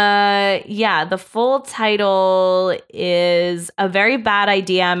 The full title is A Very Bad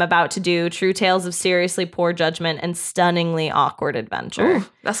Idea I'm About to Do, True Tales of Seriously Poor Judgment and Stunningly Awkward Adventure. Ooh,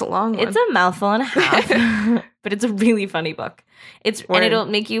 that's a long one. It's a mouthful and a half, but it's a really funny book. And it'll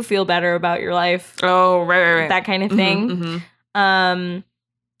make you feel better about your life. Oh, right. That kind of thing. Mm-hmm.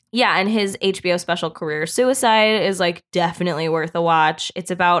 Yeah, and his HBO special Career Suicide is like definitely worth a watch.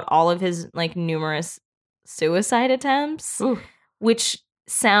 It's about all of his like numerous suicide attempts, which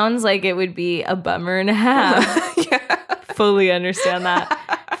sounds like it would be a bummer and a half. Fully understand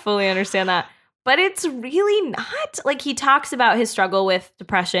that. But it's really not. Like, he talks about his struggle with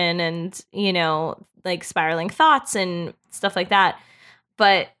depression and, you know, like spiraling thoughts and stuff like that.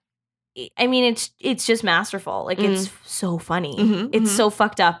 But I mean, it's just masterful. Like, it's so funny. It's so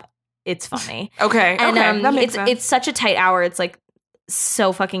fucked up. It's funny. Okay. And that makes sense. It's such a tight hour. It's like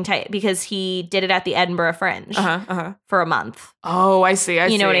so fucking tight because he did it at the Edinburgh Fringe for a month. Oh, I see.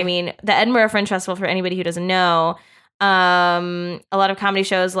 You know what I mean? The Edinburgh Fringe Festival, for anybody who doesn't know, a lot of comedy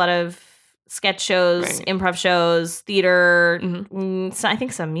shows, a lot of sketch shows, improv shows, theater, I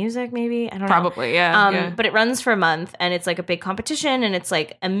think some music maybe. I don't know. Probably, yeah. But it runs for a month, and it's like a big competition, and it's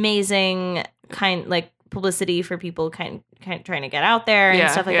like amazing like publicity for people kind of trying to get out there and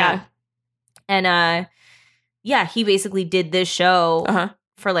stuff like that. And he basically did this show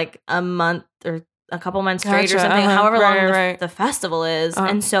for like a month or a couple months straight or something, however long the festival is.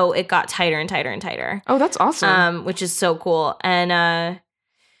 And so it got tighter and tighter and tighter. Oh, that's awesome. Which is so cool. And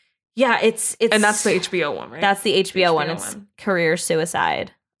it's and that's the HBO one, right? That's the HBO one. It's Career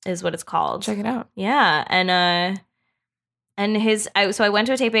Suicide is what it's called. Check it out. Yeah. So I went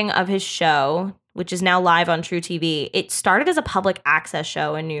to a taping of his show, which is now live on True TV. It started as a public access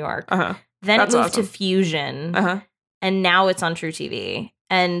show in New York. Then it moved to Fusion. And now it's on True TV.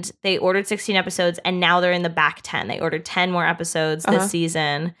 And they ordered 16 episodes, and now they're in the back 10. They ordered 10 more episodes this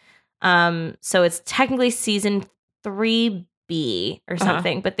season. So it's technically season 3B or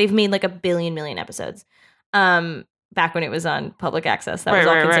something, but they've made like 1 billion episodes. Back when it was on public access, that was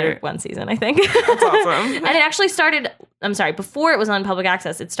all considered one season, I think. That's awesome. And it actually started, before it was on public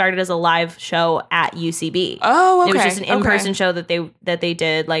access, it started as a live show at UCB. Oh, okay. It was just an in-person show that they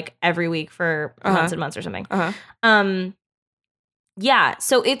did like every week for months and months or something. Yeah,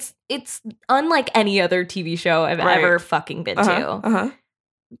 so it's unlike any other TV show I've ever fucking been to.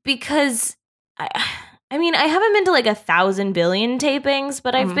 Because I mean, I haven't been to like 1,000 billion tapings,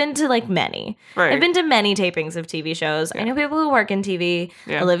 but I've been to like many. I've been to many tapings of TV shows. I know people who work in TV.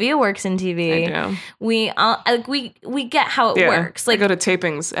 Olivia works in TV. I do. We get how it works. Like, I go to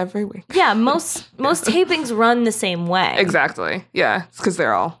tapings every week. Yeah, most tapings run the same way. Exactly. Yeah, it's because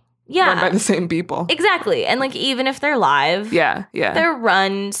they're all run by the same people. Exactly. And like, even if they're live, they're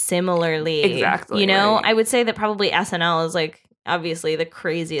run similarly. Exactly. You know, I would say that probably SNL is like obviously the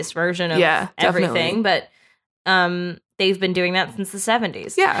craziest version of everything, but they've been doing that since the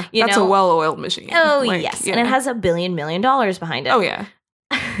 70s. Yeah, you that's know? a well-oiled machine. Oh, Like, yes. yeah. And it has $1 billion behind it. Oh, yeah.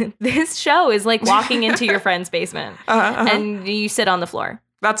 This show is like walking into your friend's basement and you sit on the floor.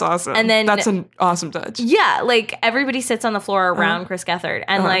 That's awesome. And then that's an awesome touch. Yeah, like everybody sits on the floor around Chris Gethard,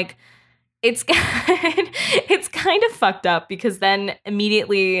 and like it's it's kind of fucked up because then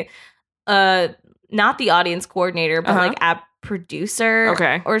immediately, not the audience coordinator, but like a producer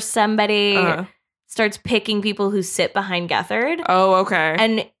or somebody starts picking people who sit behind Gethard. Oh, okay.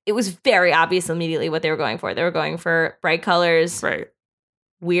 And it was very obvious immediately what they were going for. They were going for bright colors,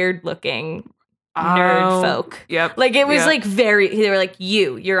 weird looking nerd folk. Yep. Like it was like they were like,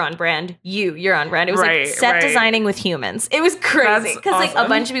 you're on brand. You're on brand. It was like set designing with humans. It was crazy because like a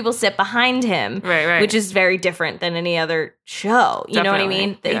bunch of people sit behind him, which is very different than any other show. You know what I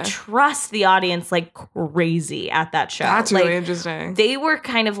mean? They trust the audience like crazy at that show. That's like, really interesting. They were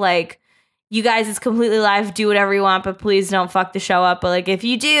kind of like, you guys, it's completely live. Do whatever you want, but please don't fuck the show up. But like, if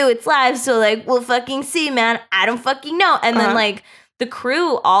you do, it's live. So like, we'll fucking see, man. I don't fucking know. And then like, the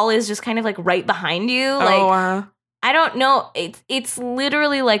crew all is just kind of like right behind you. Like, I don't know. It's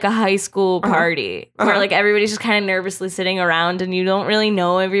literally like a high school party where like everybody's just kind of nervously sitting around and you don't really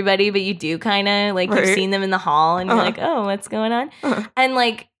know everybody, but you do kind of like you've seen them in the hall and you're like, oh, what's going on? And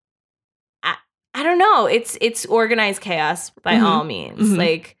like, I don't know. It's organized chaos by all means.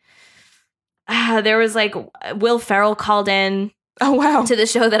 Like, there was like Will Ferrell called in. Oh, wow. To the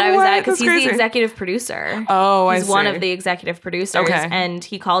show that I was at because he's the executive producer. Oh, I see. He's one of the executive producers. Okay. And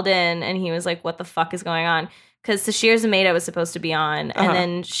he called in and he was like, what the fuck is going on? Because Sashir Zameda was supposed to be on and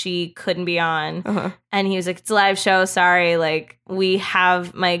then she couldn't be on. And he was like, it's a live show. Sorry. Like, we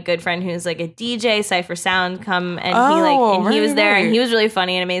have my good friend who's like a DJ, Cypher Sound, come and he was there and he was really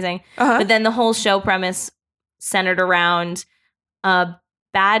funny and amazing. But then the whole show premise centered around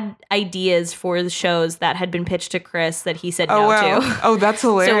bad ideas for the shows that had been pitched to Chris that he said no to. Oh, that's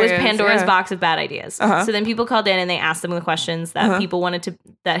hilarious. So it was Pandora's box of bad ideas. So then people called in and they asked them the questions that people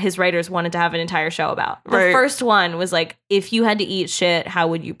that his writers wanted to have an entire show about. The first one was like, if you had to eat shit, how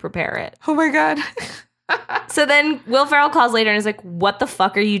would you prepare it? Oh my God. So then Will Ferrell calls later and is like, what the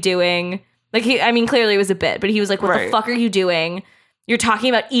fuck are you doing? Like, clearly it was a bit, but he was like, what the fuck are you doing? You're talking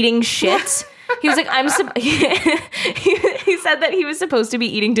about eating shit? He was like, he said that he was supposed to be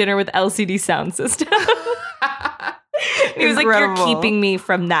eating dinner with LCD sound system. He was like, you're keeping me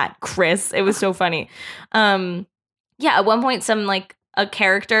from that, Chris. It was so funny. Yeah, at one point, some like a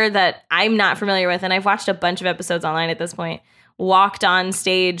character that I'm not familiar with, and I've watched a bunch of episodes online at this point, walked on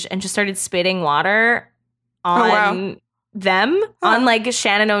stage and just started spitting water on them, on like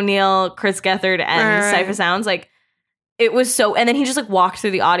Shannon O'Neill, Chris Gethard, and Cypher Sounds. Like, it was so, and then he just like walked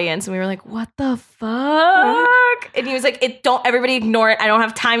through the audience and we were like, what the fuck? And he was like, don't everybody ignore it. I don't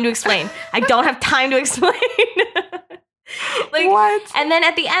have time to explain. Like, what? And then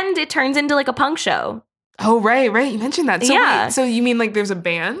at the end, it turns into like a punk show. Oh, right. You mentioned that. So yeah. Wait, so you mean like there's a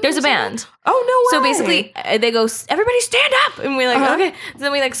band? There's a band. Oh, no way. So basically, they go, everybody stand up. And we're like, okay. So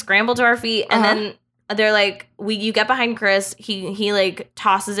then we like scramble to our feet and then they're like, you get behind Chris. He like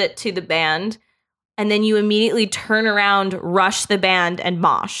tosses it to the band. And then you immediately turn around, rush the band, and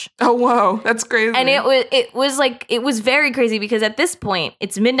mosh. Oh, whoa. That's crazy. And it was very crazy because at this point,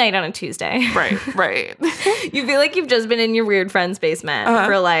 it's midnight on a Tuesday. Right. You feel like you've just been in your weird friend's basement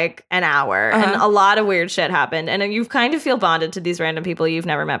for like an hour. And a lot of weird shit happened. And you kind of feel bonded to these random people you've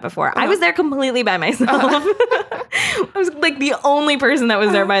never met before. I was there completely by myself. I was like the only person that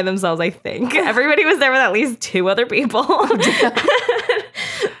was there by themselves, I think. Everybody was there with at least 2 other people.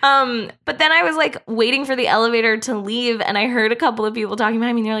 But then I was like waiting for the elevator to leave and I heard a couple of people talking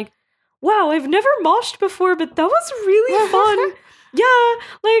behind me and they're like, wow, I've never moshed before, but that was really fun. Yeah,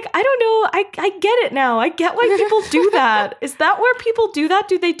 like, I don't know. I get it now. I get why people do that. Is that where people do that?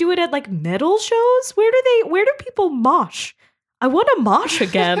 Do they do it at like metal shows? Where do people mosh? I want to mosh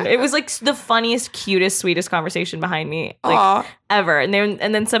again. It was like the funniest, cutest, sweetest conversation behind me like ever. And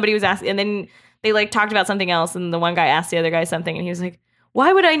then somebody was asking, and then they like talked about something else and the one guy asked the other guy something and he was like,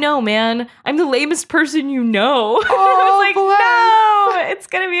 why would I know, man? I'm the lamest person you know. I was like, no, it's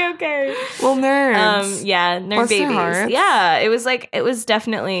going to be okay. Well, nerds. Yeah, nerd babies. Yeah, it was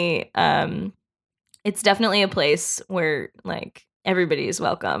definitely, it's definitely a place where like everybody is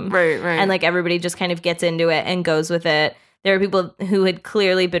welcome. Right. And like everybody just kind of gets into it and goes with it. There are people who had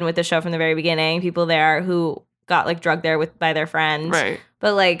clearly been with the show from the very beginning, people there who got like drugged there by their friends. Right.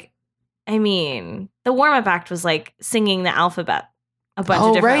 But like, I mean, the warm-up act was like singing the alphabet a bunch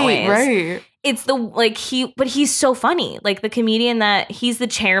of different ways. Right. It's but he's so funny. Like the comedian that he's the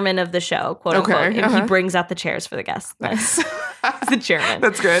chairman of the show, quote unquote. And he brings out the chairs for the guests. Nice. He's the chairman.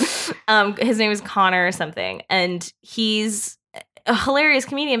 That's good. His name is Connor or something, and he's a hilarious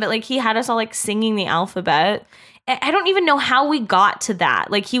comedian. But like, he had us all like singing the alphabet. I don't even know how we got to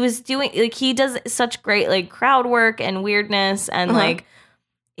that. Like, he was doing, like, he does such great like crowd work and weirdness, and like.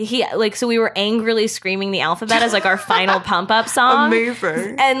 So we were angrily screaming the alphabet as like our final pump up song.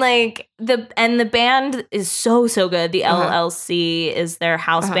 Amazing. And like the band is so good. The LLC is their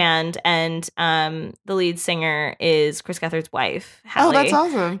house band, and the lead singer is Chris Gethard's wife, Hallie. Oh, that's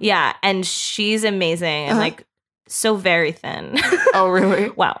awesome. Yeah, and she's amazing and like so very thin. Oh, really?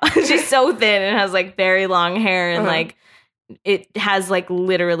 Wow. She's so thin and has like very long hair, and like it has like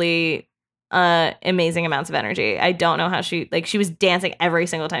literally amazing amounts of energy. I don't know how she was dancing every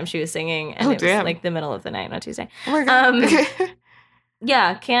single time she was singing, and it was like the middle of the night on a Tuesday. Oh my God.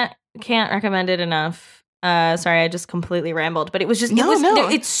 Yeah, can't recommend it enough. Sorry, I just completely rambled, but it was just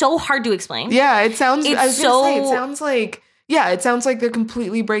it's so hard to explain. Yeah, it sounds. It's I was gonna say, it sounds like they're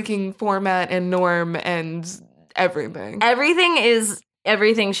completely breaking format and norm and everything.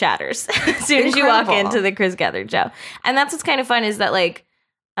 Everything shatters as soon as you walk into the Chris Gethard Show, and that's what's kind of fun is that like.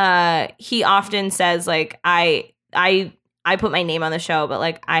 He often says like I put my name on the show, but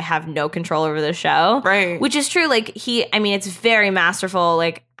like I have no control over the show. Right. Which is true. Like it's very masterful,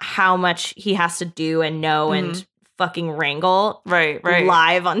 like how much he has to do and know and fucking wrangle right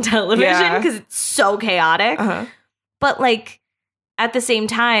live on television because it's so chaotic. But like at the same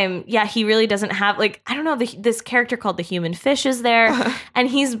time, yeah, he really doesn't have like, I don't know, this character called the Human Fish is there, and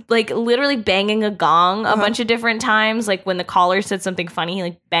he's like literally banging a gong a bunch of different times. Like when the caller said something funny, he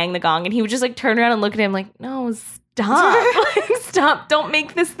like banged the gong, and he would just like turn around and look at him like, no, stop. Like, stop. Don't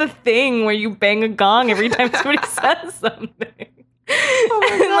make this the thing where you bang a gong every time somebody says something.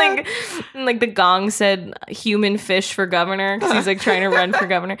 Oh and like the gong said human fish for governor because he's like trying to run for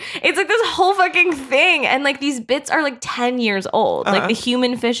governor. It's like this whole fucking thing, and like these bits are like 10 years old. Like the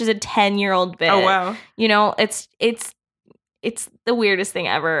human fish is a 10-year-old bit. Oh wow. You know, it's the weirdest thing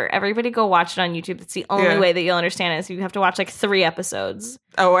ever. Everybody go watch it on YouTube. It's the only way that you'll understand it. So you have to watch like 3 episodes.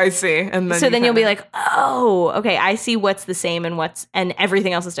 Oh, I see. And then you'll be like, oh, okay, I see what's the same and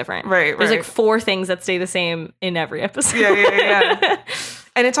everything else is different. Right. There's like 4 things that stay the same in every episode. Yeah.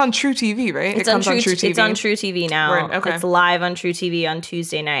 And it's on True TV, right? It comes on True TV. It's on True TV now. Right, okay. It's live on True TV on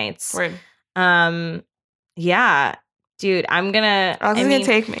Tuesday nights. Right. Yeah, dude, I'm gonna. Gonna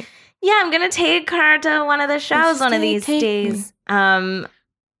take me. Yeah, I'm gonna take her to one of the shows one of these days.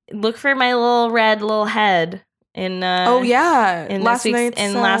 Look for my little head in last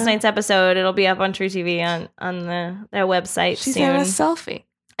night's episode. It'll be up on True TV on their website She's soon. in a selfie.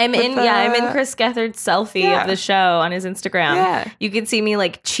 I'm in Chris Gethard's selfie of the show on his Instagram. Yeah. You can see me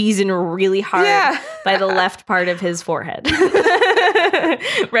like cheesing really hard by the left part of his forehead.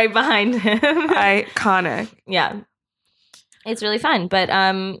 Right behind him. Iconic. Yeah. It's really fun. But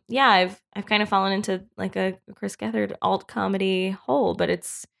I've kind of fallen into like a Chris Gethard alt comedy hole, but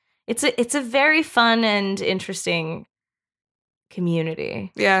it's a very fun and interesting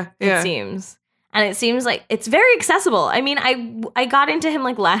community. Yeah. It seems. And it seems like it's very accessible. I mean, I got into him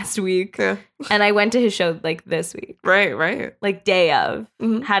like last week, and I went to his show like this week. Right. Like day of.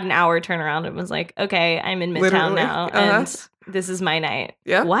 Had an hour turnaround and was like, okay, I'm in Midtown now, and this is my night.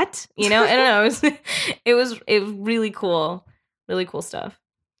 Yeah. What? You know? I don't know. It was really cool. Really cool stuff.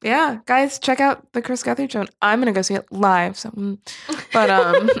 Yeah, guys, check out the Chris Gethard Show. I'm gonna go see it live.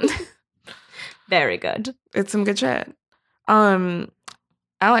 But very good. It's some good shit.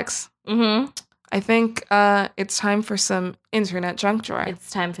 Alex. I think it's time for some internet junk drawer. It's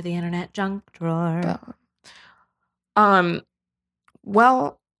time for the internet junk drawer.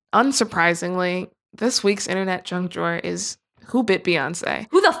 Well, unsurprisingly, this week's internet junk drawer is who bit Beyonce.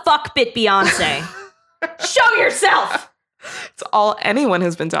 Who the fuck bit Beyonce? Show yourself! It's all anyone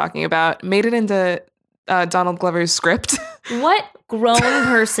has been talking about. Made it into Donald Glover's script. What grown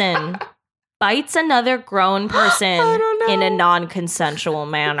person bites another grown person in a non-consensual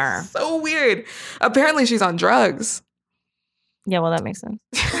manner? So weird. Apparently she's on drugs. Yeah, well, that makes sense.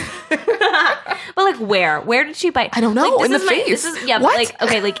 But like where? Where did she bite? I don't know. Like, in the face. But like,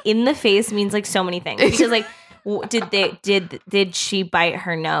 okay, like in the face means like so many things. Because like, did she bite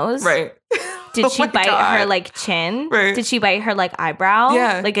her nose? Right. Did she bite her like chin? Right. Did she bite her like eyebrow?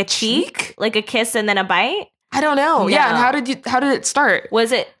 Yeah. Like a cheek? Like a kiss and then a bite? I don't know. No. Yeah. And how did it start?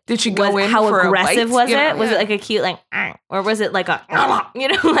 Did she go in how for aggressive a bite? Was it? Was it like a cute like, or was it like a,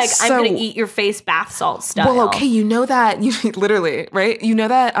 like I'm gonna eat your face bath salt style? Well, okay, you know that literally, right? You know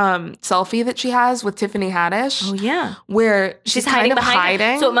that selfie that she has with Tiffany Haddish? Oh yeah, where she's kind of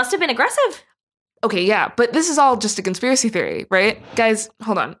hiding. So it must have been aggressive. Okay, yeah, but this is all just a conspiracy theory, right? Guys,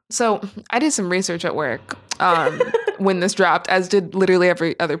 hold on. So I did some research at work. when this dropped, as did literally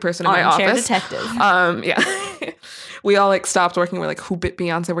every other person in my Armchair office. detective. Yeah. We all like stopped working. We're like, who bit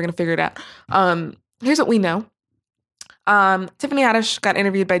Beyonce? We're gonna figure it out. Here's what we know. Tiffany Haddish got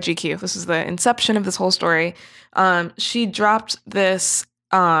interviewed by GQ. This is the inception of this whole story. She dropped this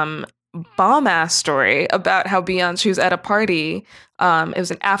bomb-ass story about how Beyonce, she was at a party. It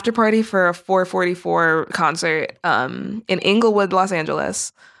was an after party for a 444 concert in Inglewood, Los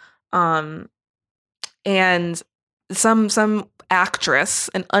Angeles. And some actress,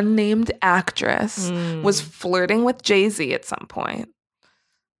 an unnamed actress, was flirting with Jay-Z at some point.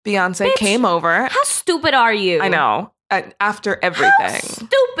 Beyonce came over. How stupid are you? I know. After everything. How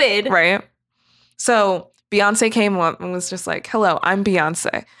stupid. Right? So Beyonce came up and was just like, hello, I'm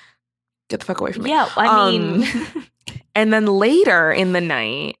Beyonce. Get the fuck away from me. Yeah, I mean. And then later in the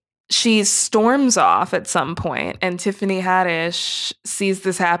night, she storms off at some point, and Tiffany Haddish sees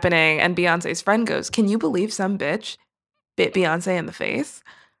this happening, and Beyonce's friend goes, can you believe some bitch bit Beyonce in the face?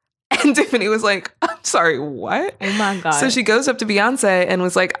 And Tiffany was like, I'm sorry, what? Oh my God. So she goes up to Beyonce and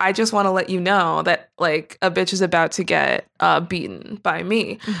was like, I just want to let you know that like a bitch is about to get beaten by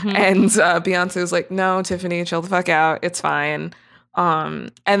me. And Beyonce was like, no, Tiffany, chill the fuck out. It's fine.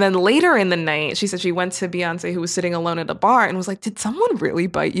 And then later in the night, she said she went to Beyonce, who was sitting alone at a bar, and was like, did someone really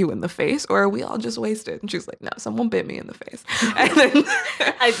bite you in the face, or are we all just wasted? And she was like, no, someone bit me in the face. And then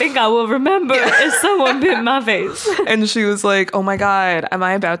I think I will remember if someone bit my face. And she was like, oh my God, am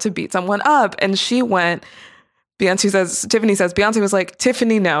I about to beat someone up? And she went, Tiffany says, Beyonce was like,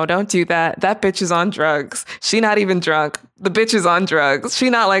 Tiffany, no, don't do that. That bitch is on drugs. She not even drunk. The bitch is on drugs. She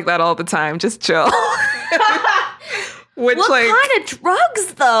not like that all the time. Just chill. Which, what like, kind of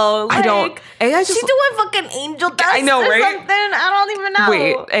drugs, though? Like, I don't. She's doing fucking angel dust I know, or right? something. I don't even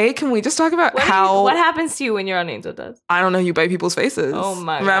know. Wait, can we just talk about what happens to you when you're on angel dust? I don't know. You bite people's faces. Oh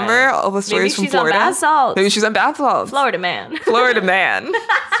my God. Remember all the stories from Florida? Maybe she's on bath salts. Maybe she's on bath salts. Florida man.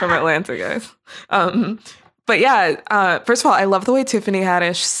 It's from Atlanta, guys. But yeah, first of all, I love the way Tiffany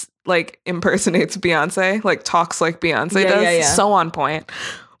Haddish like impersonates Beyonce, like talks like Beyonce does. Yeah. So on point.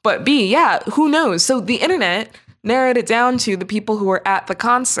 But B, yeah, who knows? So the internet narrowed it down to the people who were at the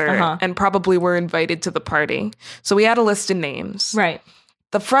concert and probably were invited to the party. So we had a list of names. Right.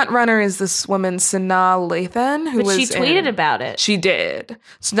 The front runner is this woman, Sanaa Lathan, But she tweeted about it. She did.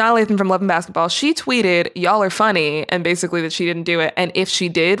 Sanaa Lathan from Love and Basketball. She tweeted, y'all are funny, and basically that she didn't do it. And if she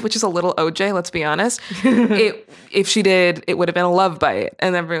did, which is a little OJ, let's be honest, if she did, it would have been a love bite.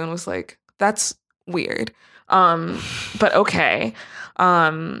 And everyone was like, that's weird. But okay.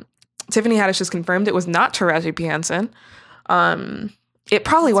 Tiffany Haddish has confirmed it was not Taraji P. Henson. It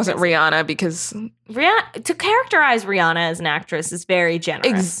probably wasn't Rihanna because Rihanna, to characterize Rihanna as an actress is very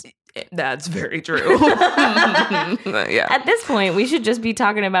generous. That's very true. Yeah. At this point, we should just be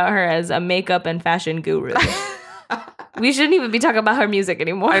talking about her as a makeup and fashion guru. We shouldn't even be talking about her music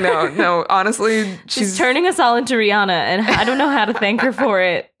anymore. I know. No, honestly, she's turning us all into Rihanna, and I don't know how to thank her for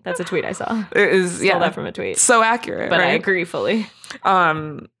it. That's a tweet I saw. It is, Stole that from a tweet. So accurate, but right? I agree fully.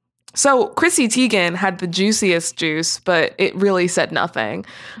 So Chrissy Teigen had the juiciest juice, but it really said nothing.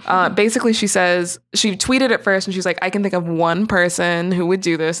 Basically, she says, she tweeted at first and she's like, I can think of one person who would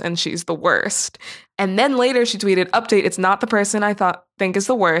do this and she's the worst. And then later she tweeted, update, it's not the person I think is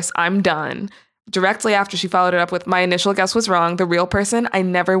the worst. I'm done. Directly after she followed it up with, my initial guess was wrong. The real person, I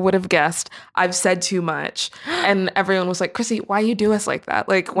never would have guessed. I've said too much. And everyone was like, Chrissy, why you do us like that?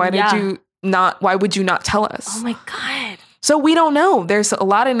 Like, why would you not tell us? Oh my God. So we don't know. There's a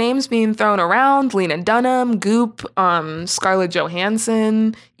lot of names being thrown around. Lena Dunham, Goop, Scarlett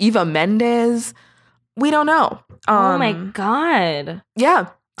Johansson, Eva Mendes. We don't know. Oh my God. Yeah.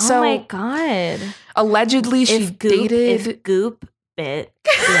 So oh my God. Allegedly, if Goop bit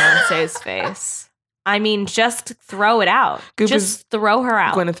Beyonce's face, I mean, just throw it out. Goop just throw her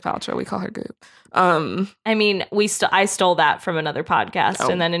out. Gwyneth Paltrow. We call her Goop. I mean, I stole that from another podcast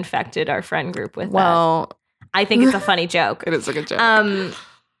and then infected our friend group with that. I think it's a funny joke. It is a good joke.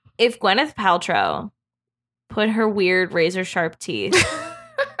 If Gwyneth Paltrow put her weird razor sharp teeth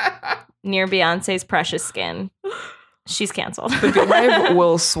near Beyonce's precious skin, she's canceled. The Beehive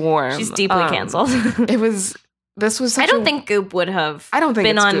will swarm. She's deeply canceled. This was. I don't think Goop would have. I don't think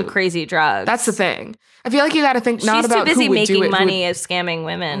been on Goop. Crazy drugs. That's the thing. I feel like you got to think not about who would do it. She's too busy making money as scamming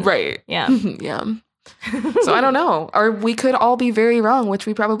women. Right. Yeah. Yeah. So I don't know. Or we could all be very wrong, which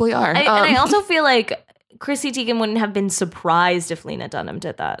we probably are. And I also feel like Chrissy Teigen wouldn't have been surprised if Lena Dunham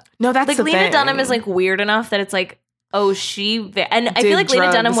did that. No, that's like the Lena thing. Dunham is like weird enough that it's like I feel like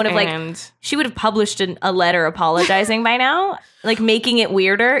Lena Dunham would have she would have published a letter apologizing by now, like making it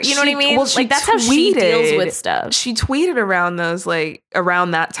weirder. You know what I mean? Well, like that's how she deals with stuff. She tweeted around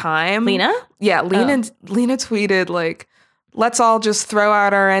around that time. Lena? Yeah, Lena tweeted like, let's all just throw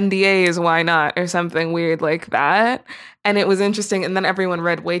out our NDAs, why not? Or something weird like that. And it was interesting. And then everyone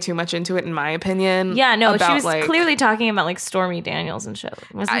read way too much into it, in my opinion. Yeah, no, about, she was like, clearly talking about like Stormy Daniels and shit.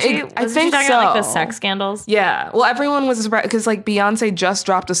 Wasn't she? I think talking so. about like the sex scandals? Yeah. Well, everyone was surprised because like Beyonce just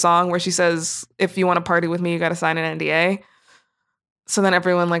dropped a song where she says, if you want to party with me, you got to sign an NDA. So then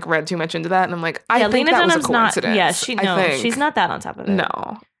everyone like read too much into that. And I'm like, I think Lena that Dunham's was a coincidence. she's not that on top of it.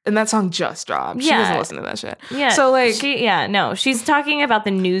 No. And that song just dropped. She doesn't listen to that shit. Yeah. So like, she's talking about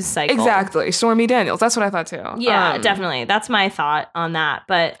the news cycle. Exactly. Stormy Daniels. That's what I thought too. Yeah, definitely. That's my thought on that.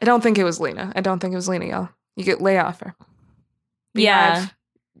 But I don't think it was Lena. Y'all. You get lay off her.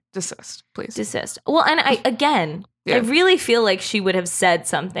 Desist, please. Desist. Well, and I really feel like she would have said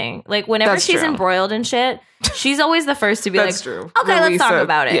something. Like whenever she's embroiled in shit, she's always the first to be like, true. Okay, let's talk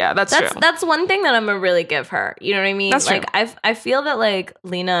about it. Yeah, that's true. That's one thing that I'm gonna really give her. You know what I mean? That's like true. I feel that like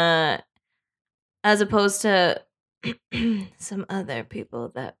Lena, as opposed to some other people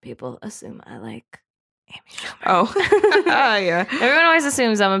that people assume I like, Amy Schumer. Oh, yeah. Everyone always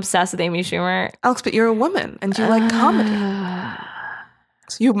assumes I'm obsessed with Amy Schumer. Alex, but you're a woman and you like comedy.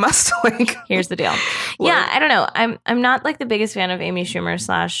 So you must like. Here's the deal. Yeah, I don't know. I'm not like the biggest fan of Amy Schumer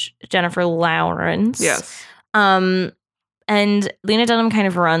 / Jennifer Lawrence. Yes. And Lena Dunham kind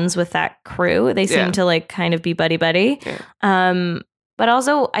of runs with that crew. They seem to like kind of be buddy. Yeah. But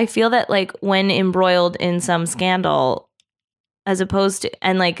also I feel that like when embroiled in some scandal, as opposed to,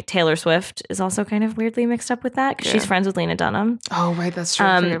 and like Taylor Swift is also kind of weirdly mixed up with that because she's friends with Lena Dunham. Oh, right. That's true.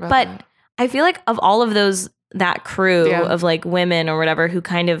 I forget about that. I feel like of all of that crew of like women or whatever who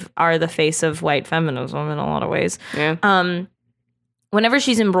kind of are the face of white feminism in a lot of ways. Yeah. Whenever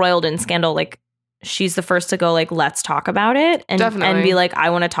she's embroiled in scandal, like she's the first to go like, let's talk about it and be like, I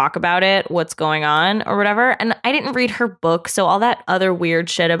want to talk about it. What's going on or whatever. And I didn't read her book. So all that other weird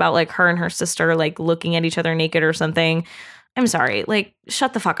shit about like her and her sister, like looking at each other naked or something. I'm sorry. Like,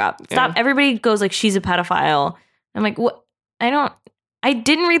 shut the fuck up. Stop. Yeah. Everybody goes like, she's a pedophile. I'm like, what? I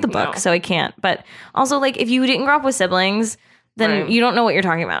didn't read the book, so I can't. But also, like, if you didn't grow up with siblings, then you don't know what you're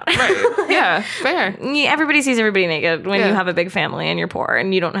talking about. Right. Yeah, fair. Everybody sees everybody naked when you have a big family and you're poor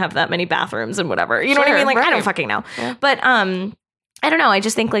and you don't have that many bathrooms and whatever. You know what I mean? Like, I don't fucking know. Yeah. But I don't know. I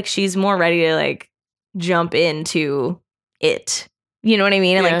just think, like, she's more ready to, like, jump into it. You know what I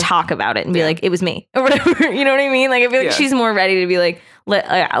mean? And, like, talk about it and be like, it was me or whatever. You know what I mean? Like, I feel like she's more ready to be like,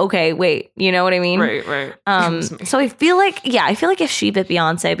 okay, wait. You know what I mean? Right. So I feel like if she bit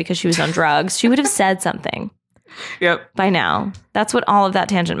Beyonce because she was on drugs, she would have said something. Yep. By now. That's what all of that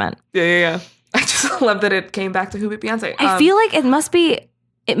tangent meant. Yeah. I just love that it came back to who bit Beyonce. I feel like it must be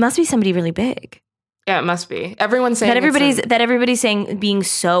somebody really big. Yeah, it must be. Everyone's saying that everybody's saying being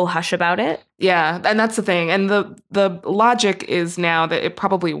so hush about it. Yeah, and that's the thing. And the logic is now that it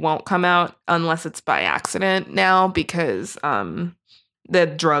probably won't come out unless it's by accident now because the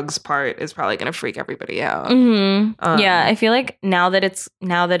drugs part is probably going to freak everybody out. Mm-hmm. Yeah, I feel like now that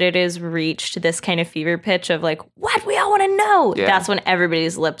it is reached this kind of fever pitch of like, what we all want to know. Yeah. That's when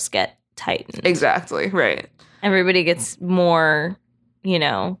everybody's lips get tightened. Exactly. Right. Everybody gets more,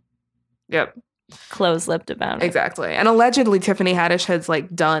 Yep. Close-lipped about it. Exactly. And allegedly Tiffany Haddish has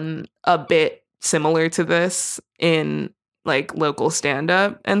like done a bit similar to this in like local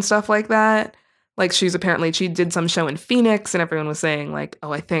stand-up and stuff like that. Like she did some show in Phoenix and everyone was saying like,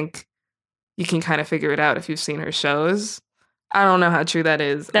 oh, I think you can kind of figure it out if you've seen her shows. I don't know how true that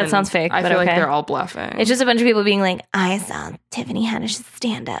is. That sounds fake. I feel like they're all bluffing. It's just a bunch of people being like, I saw Tiffany Haddish's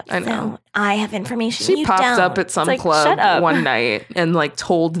stand-up. I know. So I have information. She popped up at some club one night and like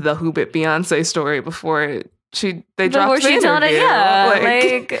told the Who Bit Beyonce story before they dropped the interview. Yeah,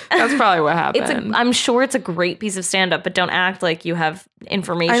 like that's probably what happened. I'm sure it's a great piece of stand-up, but don't act like you have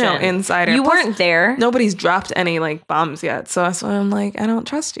information. I know, insider. You weren't there. Nobody's dropped any like bombs yet, so that's why I'm like, I don't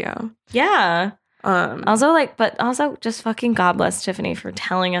trust you. Yeah. Also just fucking God bless Tiffany for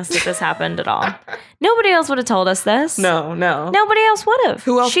telling us that this happened at all. Nobody else would have told us this. No. Nobody else would have.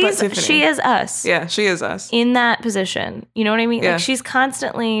 Who else but Tiffany? She is us. Yeah, she is us. In that position. You know what I mean? Yeah. Like she's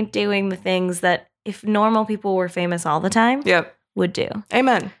constantly doing the things that if normal people were famous all the time, would do.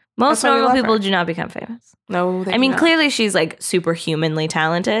 Amen. Most normal people do not become famous. No, they I mean, do not. clearly she's like superhumanly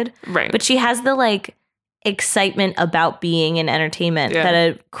talented. Right. But she has the like excitement about being in entertainment that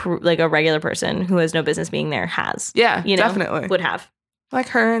a regular person who has no business being there has. Yeah, definitely. Would have. Like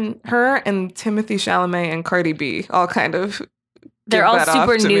her and Timothy Chalamet and Cardi B all kind of they're all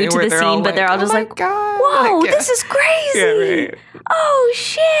super new to the scene, but they're all just like, whoa, like, this is crazy. Yeah, right. Oh,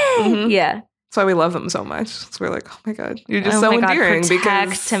 shit. Yeah. That's why we love them so much. So we're like, oh my God, you're just so endearing. Protect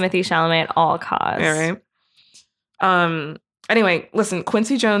because Timothée Chalamet at all costs. Yeah, right. Anyway, listen,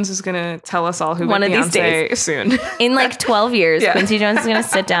 Quincy Jones is going to tell us all who one of Beyonce these days soon. In like 12 years, Quincy Jones is going to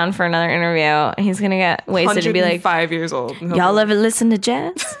sit down for another interview and he's going to get wasted and be like, 5 years old. Y'all ever listen to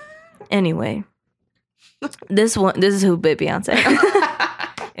jazz? Anyway, this is who bit Beyonce.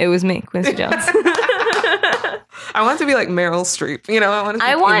 It was me, Quincy Jones. I want it to be like Meryl Streep. You know, I want it to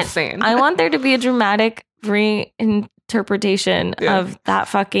be insane. I want there to be a dramatic reinterpretation of that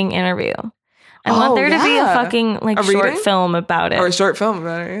fucking interview. I want there to be a fucking like short film about it. Or a short film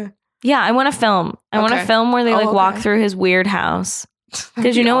about it, yeah. Yeah, I want a film. I want a film where they like walk through his weird house.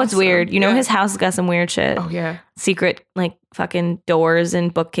 Because you know what's weird? You know his house has got some weird shit. Oh, yeah. Secret like fucking doors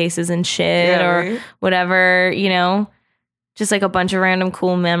and bookcases and shit or whatever, you know? Just like a bunch of random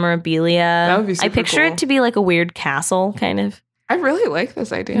cool memorabilia. That would be super I picture cool. it to be like a weird castle, kind of. I really like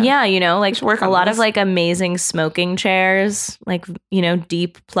this idea. Yeah, you know, like work a on lot this. of like amazing smoking chairs, like, you know,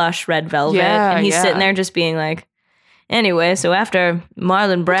 deep plush red velvet. And he's sitting there just being like, anyway, so after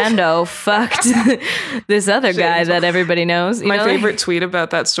Marlon Brando fucked this other guy that everybody knows. My favorite tweet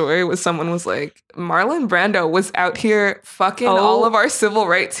about that story was someone was like, Marlon Brando was out here fucking all of our civil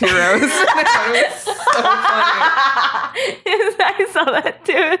rights heroes. It was so funny. I saw that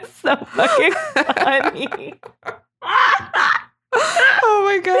too. It's so fucking funny. Oh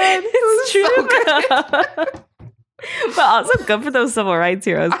my God. It's true. So good. But also good for those civil rights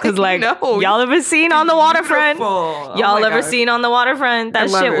heroes. Because like, know. y'all ever seen On the Waterfront? Oh Y'all my ever God. seen On the Waterfront? That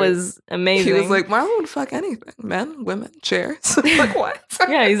shit was amazing. He was like, Marlon would fuck anything. Men, women, chairs. Like, what?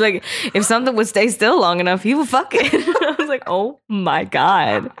 Yeah, he's like, if something would stay still long enough, he would fuck it. I was like, oh my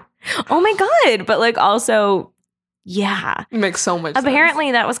God. Oh my God. But like also, yeah. It makes so much sense.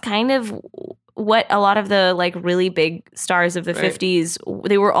 Apparently that was kind of what a lot of the like really big stars of the 50s,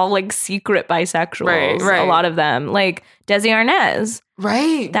 they were all like secret bisexuals. Right. A lot of them. Like Desi Arnaz.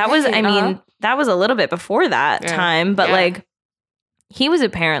 Right. That was, I mean, that was a little bit before that time, but like he was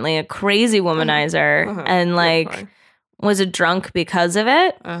apparently a crazy womanizer and like was a drunk because of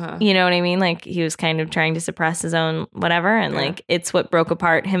it. You know what I mean? Like he was kind of trying to suppress his own whatever. And like, it's what broke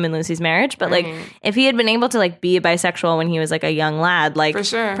apart him and Lucy's marriage. But like, if he had been able to like be a bisexual when he was like a young lad, like For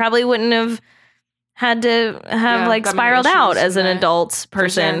sure. probably wouldn't have had to have like that many spiraled out issues as an and that. adult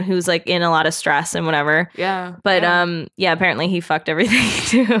person sure. who's like in a lot of stress and whatever. Yeah. But yeah, apparently he fucked everything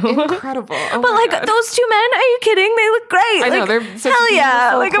too. Incredible. Oh But my like God. those two men, are you kidding? They look great. I know, like, they're such hell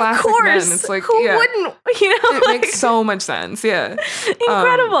yeah. beautiful, Like of classic course. men. It's like, who wouldn't? You know, It like, makes so much sense. Yeah.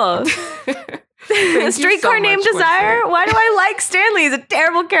 incredible. Thank you Streetcar so Named much, Desire. Quincy. Why do I like Stanley? He's a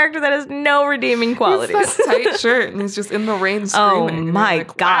terrible character that has no redeeming qualities. It's that tight shirt and he's just in the rain screaming. Oh and you're my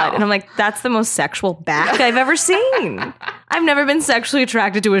like, God. wow. And I'm like, that's the most sexual back I've ever seen. I've never been sexually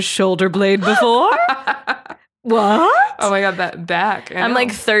attracted to a shoulder blade before. What? Oh my God, that back. I'm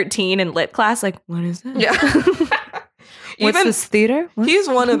like 13 in lit class. Like, what is that? Yeah. What's Even- this theater? What? He's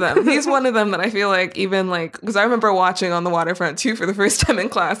one of them. He's one of them that I feel like even like, because I remember watching On the Waterfront too for the first time in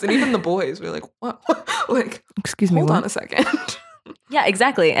class, and even the boys were like, what? Like, Excuse me, hold what? on a second. Yeah,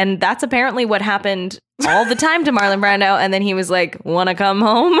 exactly. And that's apparently what happened all the time to Marlon Brando. And then he was like, wanna come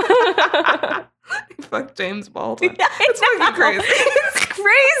home? Fuck James Baldwin. Yeah, It's fucking crazy. It's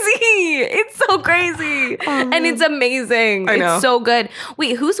crazy. It's so crazy. And it's amazing. I know. It's so good.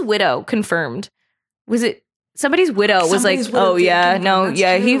 Wait, whose widow confirmed? Was it somebody's widow was Somebody's like, widow oh did yeah, confirm. no, That's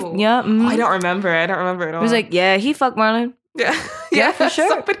yeah, true. mhm. I don't remember it all. It was like, yeah, he fucked Marlon. yeah, Yeah, for sure.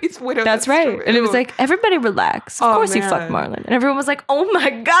 Somebody's widow. That's right. true. And it was like, everybody relax. Of Oh, course he fucked man. Marlon. And everyone was like, oh my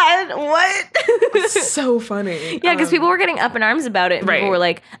God, what? It's so funny. Yeah, because people were getting up in arms about it. And Right. people were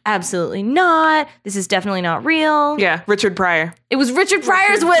like, absolutely not. This is definitely not real. Yeah, Richard Pryor. It was Richard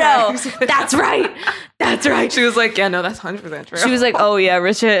Pryor's Pryor's widow. widow. That's right. That's right. She was like, yeah, no, that's 100% true. She was like, oh yeah,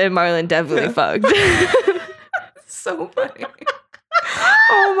 Richard and Marlon definitely fucked. so funny.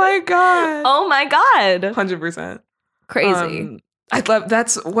 Oh my God. Oh my God. 100%. Crazy. I'd love,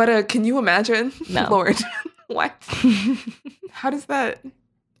 that's what can you imagine? No. Lord. What? How does that?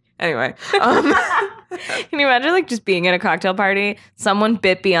 Anyway. Can Can you imagine like just being at a cocktail party, someone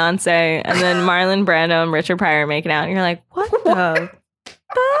bit Beyonce, and then Marlon Brando and Richard Pryor making out, and you're like, what the fuck?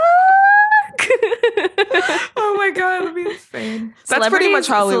 Oh my God, it'd be insane. That's pretty much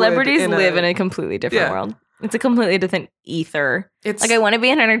Hollywood. Celebrities live in a completely different Yeah. world. It's a completely different ether. It's Like, I want to be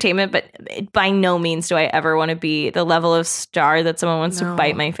in entertainment, but by no means do I ever want to be the level of star that someone wants to No.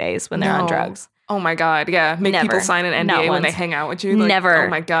 bite my face when they're on No. drugs. Oh my God, yeah. Make Never. people sign an Not NDA when they once. hang out with you. Like, Never. Oh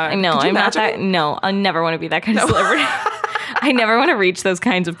my God. I know. Could you I'm not that. imagine? No, I never want to be that kind of celebrity. I never want to reach those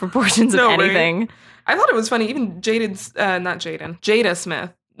kinds of proportions of anything. Right? I thought it was funny. Even Jada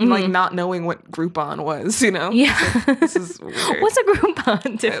Smith, like not knowing what Groupon was, you know? Yeah. Like, this is weird. What's a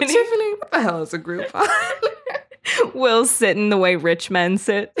Groupon, Tiffany? Tiffany, what the hell is a Groupon? Will sitting the way rich men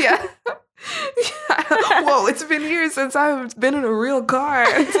sit. Yeah. Whoa, it's been years since I've been in a real car.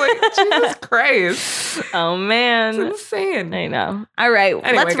 It's like, Jesus Christ. Oh, man. It's insane. I know. All right.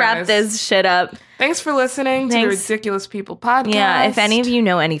 Anyway, let's wrap guys. this shit up. Thanks for listening to the Ridiculous People podcast. Yeah, if any of you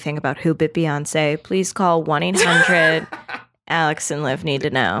know anything about Who Bit Beyonce, please call 1-800 Alex and Liv Need to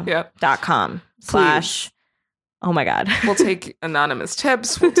Know. Yep. .com/ Oh my God. We'll take anonymous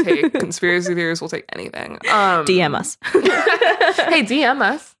tips. We'll take conspiracy theories. We'll take anything. DM us. Hey, DM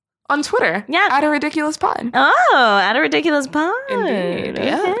us on Twitter. Yeah. At a ridiculous pod. Oh, at a ridiculous pod. Indeed.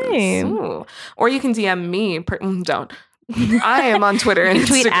 Okay. Yes. Ooh. Or you can DM me. Don't. I am on Twitter and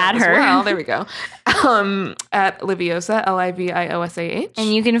tweet Instagram at as her. well. There we go. At Liviosa, Liviosah.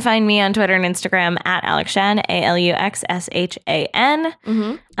 And you can find me on Twitter and Instagram at AlexShan, ALUXSHAN.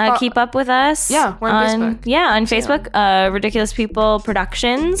 Mm-hmm. Keep up with us. Yeah, we're on Facebook. Yeah, on Facebook. Ridiculous People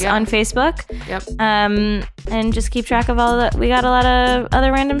Productions on Facebook. Yep. And just keep track of all that. We got a lot of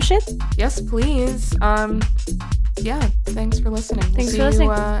other random shit. Yes, please. Yeah, thanks for listening. Thanks for listening.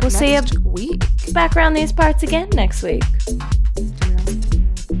 We'll see you week. back around these parts again next week.